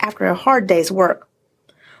ride after a hard day's work,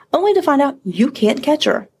 only to find out you can't catch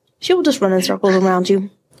her. She will just run in circles around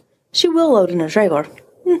you. She will load in a trailer,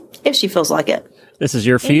 if she feels like it. This is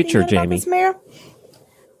your future, Jamie. This mare?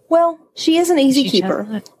 Well, she is an easy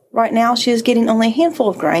keeper. Right now, she is getting only a handful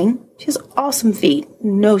of grain. She has awesome feet,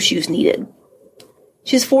 no shoes needed.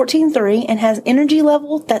 She's 14.3 and has energy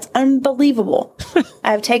level that's unbelievable.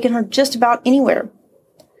 I have taken her just about anywhere.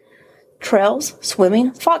 Trails,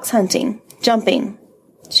 swimming, fox hunting, jumping.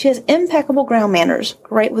 She has impeccable ground manners,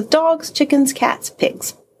 great with dogs, chickens, cats,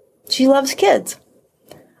 pigs. She loves kids.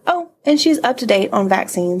 Oh, and she's up to date on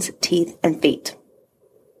vaccines, teeth, and feet.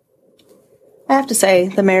 I have to say,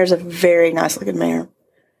 the mare's a very nice looking mare.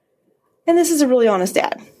 And this is a really honest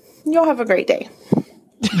ad. Y'all have a great day.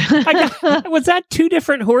 Was that two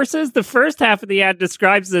different horses? The first half of the ad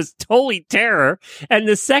describes this holy terror, and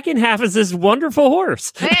the second half is this wonderful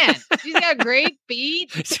horse. Man, she's got great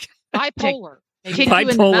feet. Bipolar.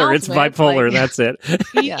 Bipolar. It's bipolar. That's it.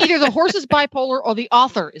 Either the horse is bipolar or the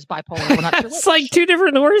author is bipolar. We're not sure it's like two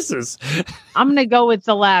different horses. I'm going to go with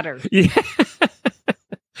the latter. Yeah.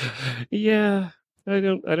 Yeah. I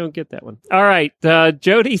don't get that one. All right.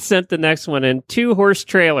 Jody sent the next one in. 2-horse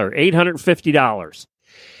trailer, $850.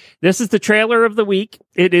 This is the trailer of the week.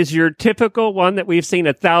 It is your typical one that we've seen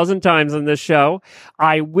 1,000 times on this show.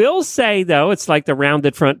 I will say, though, it's like the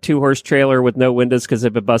rounded front 2-horse trailer with no windows because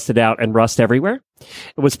they've been busted out and rust everywhere.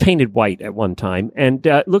 It was painted white at one time, and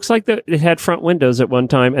it looks like it had front windows at one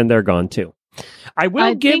time, and they're gone, too. I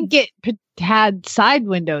think it had side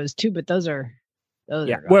windows, too, but those are...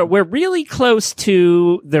 We're really close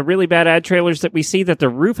to the really bad ad trailers that we see that the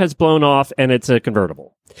roof has blown off and it's a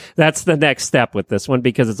convertible. That's the next step with this one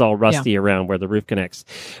because it's all rusty around where the roof connects.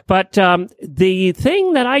 But the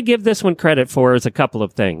thing that I give this one credit for is a couple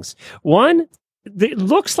of things. One, it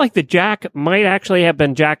looks like the jack might actually have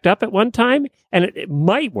been jacked up at one time, and it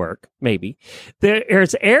might work, maybe.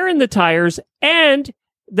 There's air in the tires, and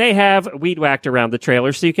they have weed whacked around the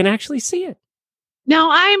trailer so you can actually see it. Now,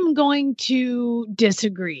 I'm going to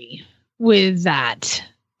disagree with that.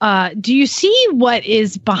 Do you see what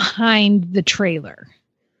is behind the trailer?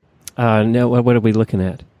 No. What are we looking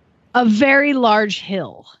at? A very large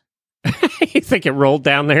hill. You think it rolled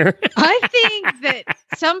down there? I think that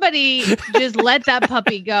somebody just let that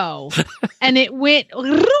puppy go, and it went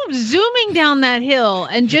zooming down that hill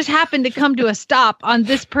and just happened to come to a stop on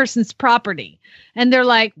this person's property. And they're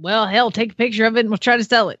like, well, hell, take a picture of it and we'll try to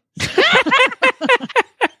sell it.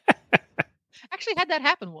 Actually had that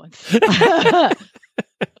happen once.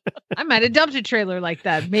 I might have dumped a trailer like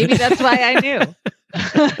that. Maybe that's why I knew.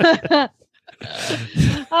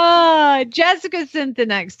 Jessica sent the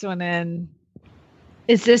next one in.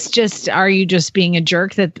 Is this just, are you just being a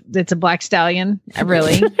jerk that's a black stallion?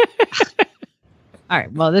 Really? All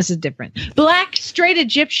right. Well, this is different. Black straight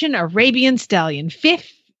Egyptian Arabian stallion.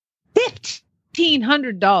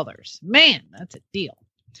 $1,500. Man, that's a deal.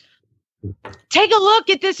 Take a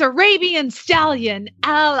look at this Arabian stallion,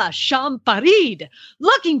 Al-Asham Farid,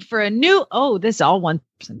 looking for a new... Oh, this is all one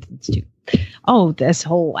sentence, too. Oh, this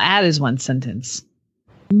whole ad is one sentence.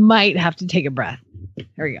 Might have to take a breath.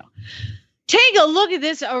 Here we go. Take a look at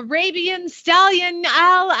this Arabian stallion,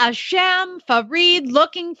 Al-Asham Farid,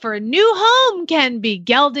 looking for a new home. Can be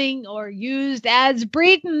gelding or used as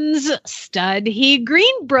Breton's stud. He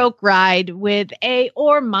Greenbroke ride with a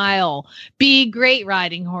or mile. Be great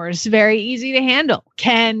riding horse. Very easy to handle.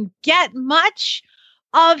 Can get much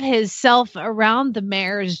of his self around the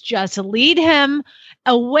mares. Just lead him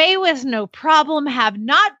away with no problem. Have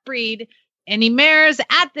not breed any mares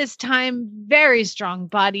at this time. Very strong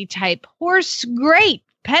body type horse. Great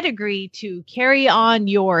pedigree to carry on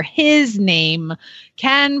his name.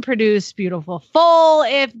 Can produce beautiful foal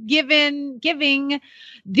if giving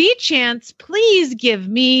the chance. Please give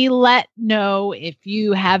me. Let know if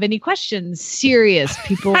you have any questions. Serious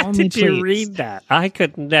people only. Did you read that? I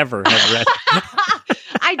could never have read.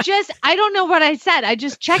 I don't know what I said. I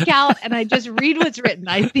just check out and I just read what's written.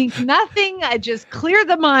 I think nothing. I just clear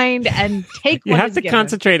the mind and take you have to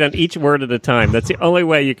concentrate on each word at a time. That's the only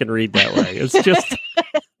way you can read that way. It's just...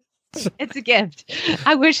 It's a gift.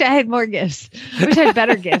 I wish I had more gifts. I wish I had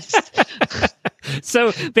better gifts.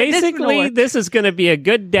 So basically, this is going to be a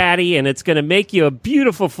good daddy, and it's going to make you a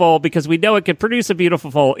beautiful foal because we know it can produce a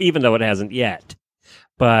beautiful foal, even though it hasn't yet.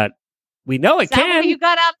 But we know it can. What you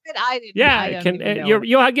got out of it? I didn't. Yeah, it can.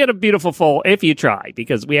 You'll get a beautiful foal if you try,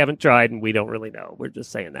 because we haven't tried and we don't really know. We're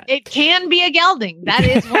just saying that. It can be a gelding. That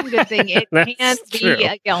is one good thing. It can true. be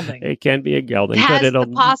a gelding. It can be a gelding. It has but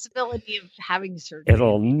the possibility of having surgery.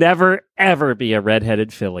 It'll never, ever be a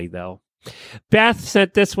redheaded filly, though. Beth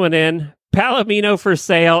sent this one in. Palomino for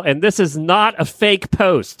sale, and this is not a fake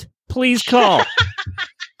post. Please call.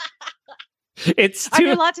 Are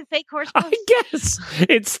there lots of fake horse posts? I guess.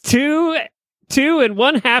 It's 2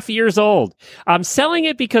 2.5 years old. I'm selling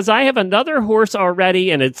it because I have another horse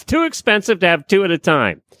already, and it's too expensive to have two at a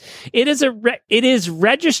time. It is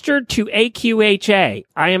registered to AQHA.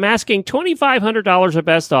 I am asking $2,500 a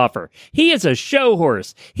best offer. He is a show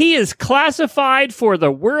horse. He is classified for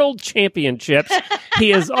the World Championships.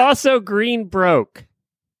 He is also green broke.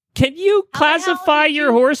 Can you classify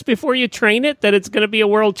your horse before you train it that it's going to be a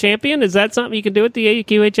world champion? Is that something you can do at the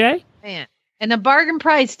AQHA? Man. And a bargain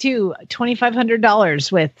price, too,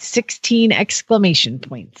 $2,500 with 16 exclamation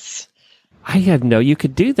points. I didn't know you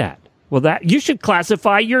could do that. Well, you should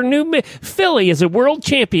classify your new filly as a world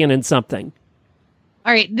champion in something.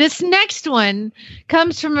 All right, this next one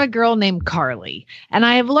comes from a girl named Carly, and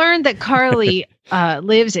I have learned that Carly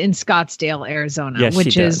lives in Scottsdale, Arizona, yes,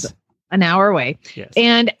 which is an hour away. Yes.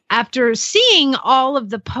 And after seeing all of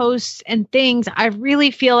the posts and things, I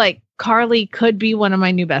really feel like Carly could be one of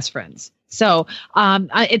my new best friends. So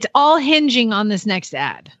it's all hinging on this next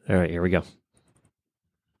ad. All right, here we go.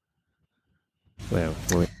 Well,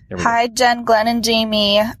 hi, Jen, Glenn, and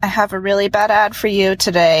Jamie. I have a really bad ad for you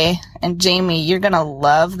today. And Jamie, you're going to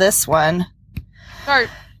love this one. Start.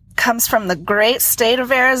 Comes from the great state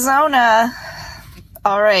of Arizona.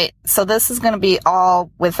 All right, so this is going to be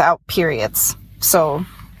all without periods. So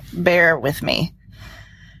bear with me.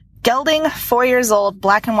 Gelding, 4 years old,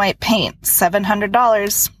 black and white paint,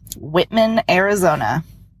 $700. Whitman, Arizona.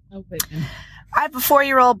 Oh, Whitman. I have a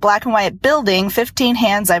 4-year-old black and white building, 15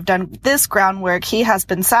 hands. I've done this groundwork. He has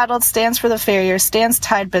been saddled, stands for the farrier, stands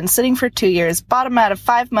tied, been sitting for 2 years, bought him out of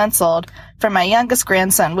 5 months old for my youngest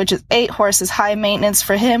grandson, which is 8 horses, high maintenance.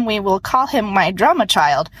 For him, we will call him my drama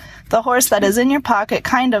child. The horse that is in your pocket,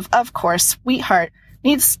 kind of course, sweetheart,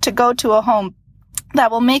 needs to go to a home that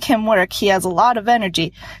will make him work. He has a lot of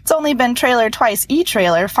energy. It's only been trailered twice,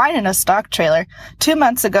 e-trailer, fine in a stock trailer, 2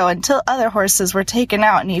 months ago until other horses were taken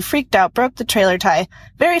out and he freaked out, broke the trailer tie.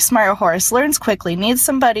 Very smart horse, learns quickly, needs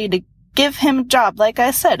somebody to give him a job. Like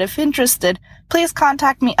I said, if interested, please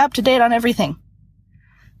contact me up to date on everything.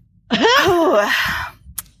 All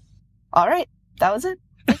right, that was it.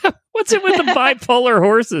 What's it with the bipolar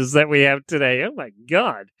horses that we have today? Oh my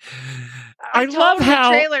God. I love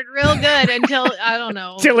how trailered real good until I don't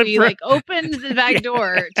know. We opened the back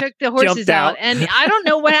door, took the horses out, and I don't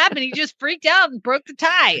know what happened. He just freaked out and broke the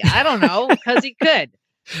tie. I don't know, because he could.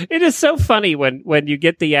 It is so funny when you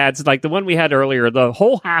get the ads like the one we had earlier. The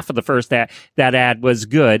whole half of the first ad, that ad was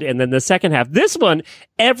good, and then the second half, this one,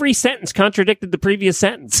 every sentence contradicted the previous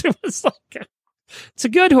sentence. It was like, it's a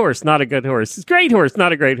good horse, not a good horse. It's a great horse,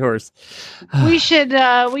 not a great horse. We should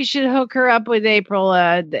hook her up with April.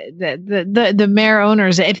 The mare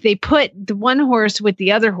owners, if they put the one horse with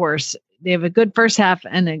the other horse, they have a good first half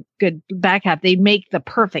and a good back half. They make the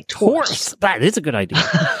perfect horse. That is a good idea.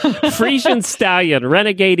 Frisian Stallion,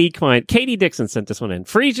 Renegade Equine. Katie Dixon sent this one in.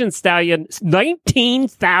 Frisian Stallion,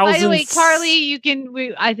 19,000. By the way, Carly,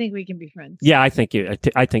 I think we can be friends. Yeah, I think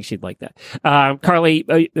she'd like that. Carly,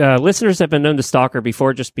 listeners have been known to stalk her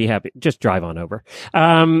before. Just be happy. Just drive on over.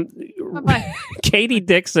 Katie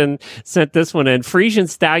Dixon sent this one in. Frisian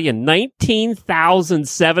Stallion,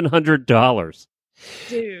 $19,700.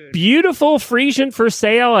 Dude. Beautiful Frisian for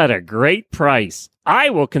sale at a great price.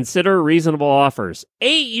 I will consider reasonable offers.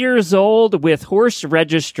 8 years old with horse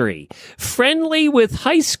registry. Friendly with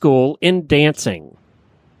high school in dancing.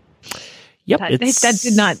 Yep.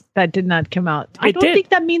 That did not come out. I don't think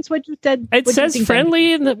that means what you said. It says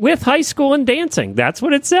friendly with high school and dancing. That's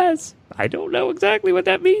what it says. I don't know exactly what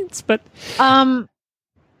that means, but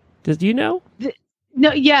did you know?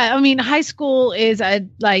 No, yeah. I mean, high school is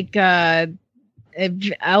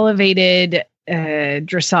elevated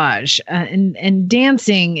dressage, and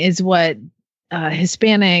dancing is what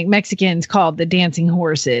Hispanic Mexicans call the dancing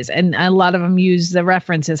horses, and a lot of them use the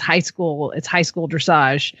reference as high school. It's high school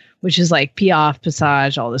dressage, which is like piaffe,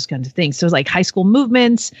 passage, all this kinds of things. So it's like high school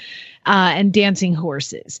movements and dancing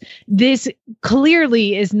horses. This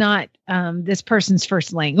clearly is not this person's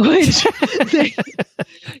first language.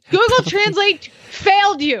 Google Translate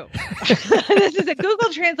failed you. This is a Google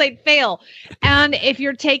Translate fail. And if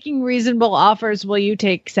you're taking reasonable offers, will you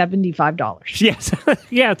take $75? Yes.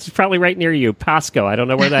 Yeah, it's probably right near you. Pasco. I don't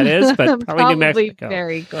know where that is, but probably New Mexico.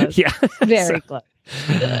 Very close. Yeah. Very close.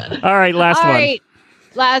 All right, last one. All right,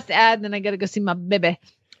 last ad, then I got to go see my baby.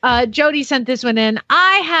 Jody sent this one in.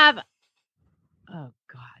 I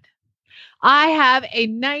have a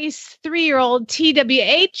nice 3-year-old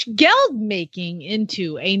TWH geld making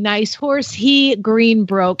into a nice horse. He green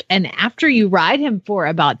broke, and after you ride him for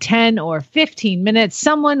about 10 or 15 minutes,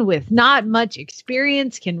 someone with not much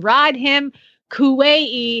experience can ride him.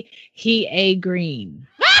 Kuwei, he a green.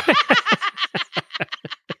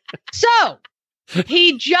 So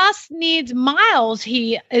he just needs miles.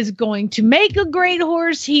 He is going to make a great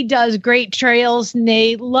horse. He does great trails,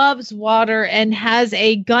 loves water, and has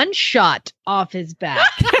a gunshot off his back.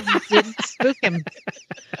 Didn't spook him.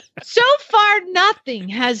 So far, nothing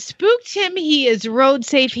has spooked him. He is road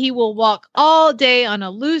safe. He will walk all day on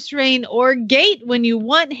a loose rein or gait when you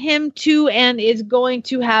want him to, and is going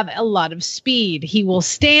to have a lot of speed. He will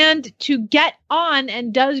stand to get on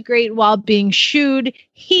and does great while being shoed.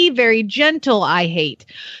 He very gentle, I hate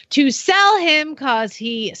to sell him cause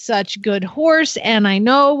he such good horse, and I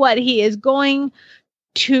know what he is going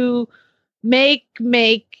to make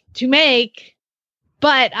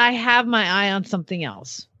But I have my eye on something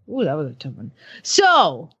else. Ooh, that was a tough one.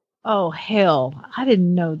 So, oh, hell, I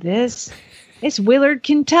didn't know this. It's Willard,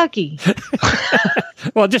 Kentucky.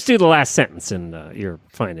 Well, just do the last sentence in your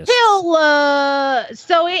finest.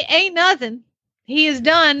 So it ain't nothing. He is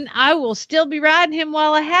done. I will still be riding him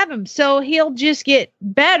while I have him. So he'll just get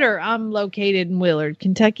better. I'm located in Willard,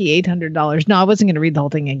 Kentucky, $800. No, I wasn't going to read the whole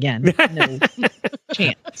thing again. No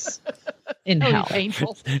chance in hell.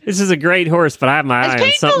 Painful. This is a great horse, but I have my eye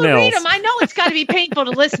on something else. Read them. I know it's got to be painful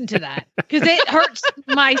to listen to that because it hurts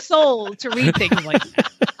my soul to read things like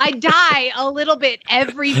that. I die a little bit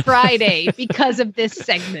every Friday because of this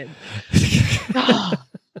segment.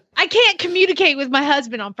 I can't communicate with my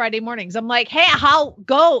husband on Friday mornings. I'm like, hey, how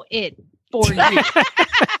go it for you?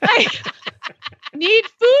 Need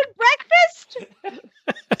food breakfast?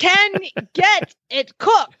 Can get it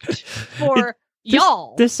cooked for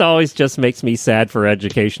y'all. This always just makes me sad for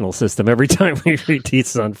educational system every time we read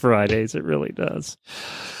these on Fridays. It really does.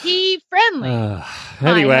 He friendly.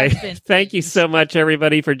 Anyway, thank you so much,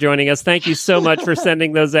 everybody, for joining us. Thank you so much for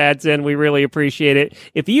sending those ads in. We really appreciate it.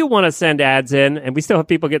 If you want to send ads in, and we still have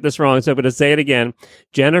people get this wrong, so I'm going to say it again,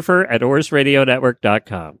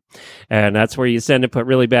 Jennifer@horseradionetwork.com. And that's where you send and put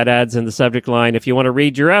really bad ads in the subject line. If you want to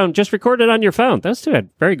read your own, just record it on your phone. Those two had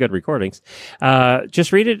very good recordings.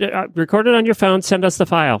 Just read it, record it on your phone, send us the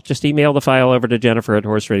file. Just email the file over to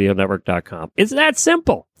Jennifer@horseradionetwork.com. It's that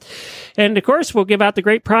simple. And of course, we'll give out the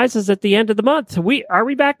great prizes at the end of the month. Are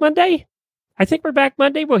we back Monday? I think we're back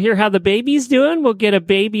Monday. We'll hear how the baby's doing. We'll get a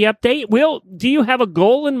baby update. Do you have a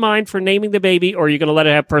goal in mind for naming the baby, or are you going to let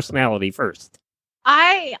it have personality first?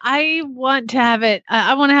 I want to have it.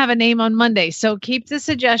 I want to have a name on Monday. So keep the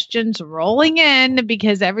suggestions rolling in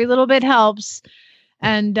because every little bit helps.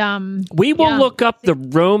 And we will look up the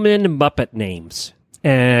Roman Muppet names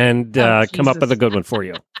and come up with a good one for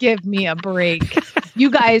you. Give me a break.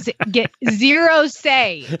 You guys get zero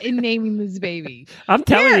say in naming this baby. I'm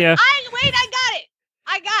telling you.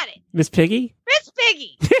 I got it. Miss Piggy? Miss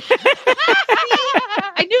Piggy.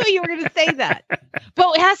 I knew you were going to say that.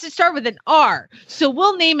 But it has to start with an R. So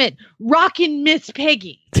we'll name it Rockin' Miss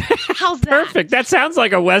Piggy. How's that? Perfect. That sounds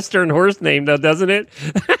like a Western horse name, though, doesn't it?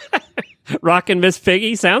 Rockin' Miss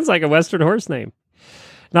Piggy sounds like a Western horse name.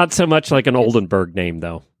 Not so much like an Oldenburg name,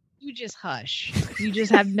 though. You just hush. You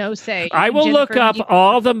just have no say. I will look up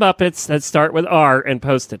all the Muppets that start with R and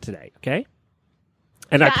post it today, okay?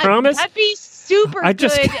 And I promise... That'd be super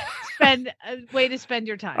good. Way to spend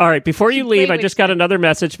your time. All right, before you leave, I just got another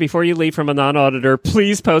message before you leave from a non-auditor.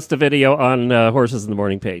 Please post a video on Horses in the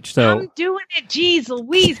Morning page. So I'm doing it. Jeez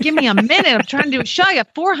Louise, give me a minute. I'm trying to do a show. I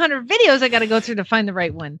got 400 videos I got to go through to find the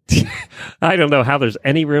right one. I don't know how there's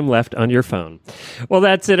any room left on your phone. Well,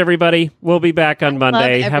 that's it, everybody. We'll be back on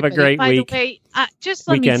Monday. Have a great week. By the way, just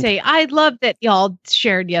let me say, I love that y'all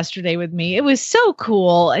shared yesterday with me. It was so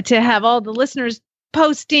cool to have all the listeners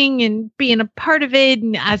posting and being a part of it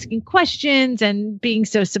and asking questions and being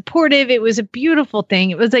so supportive. It was a beautiful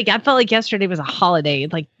thing. It was like, I felt like yesterday was a holiday.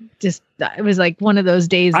 Like it was like one of those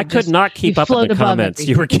days. I could not keep up with the comments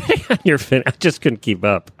everything. You were getting on your phone. I just couldn't keep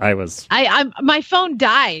up. My phone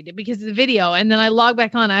died because of the video. And then I logged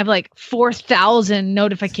back on. I have like 4,000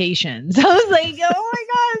 notifications. I was like, oh my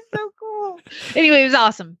God, it's so cool. Anyway, it was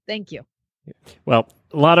awesome. Thank you. Well,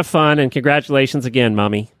 a lot of fun and congratulations again,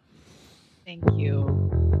 Mommy. Thank you.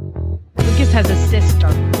 Lucas has a sister.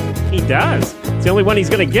 He does. It's the only one he's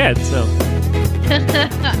going to get, so. Could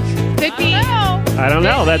be. I don't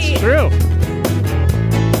know. That's true.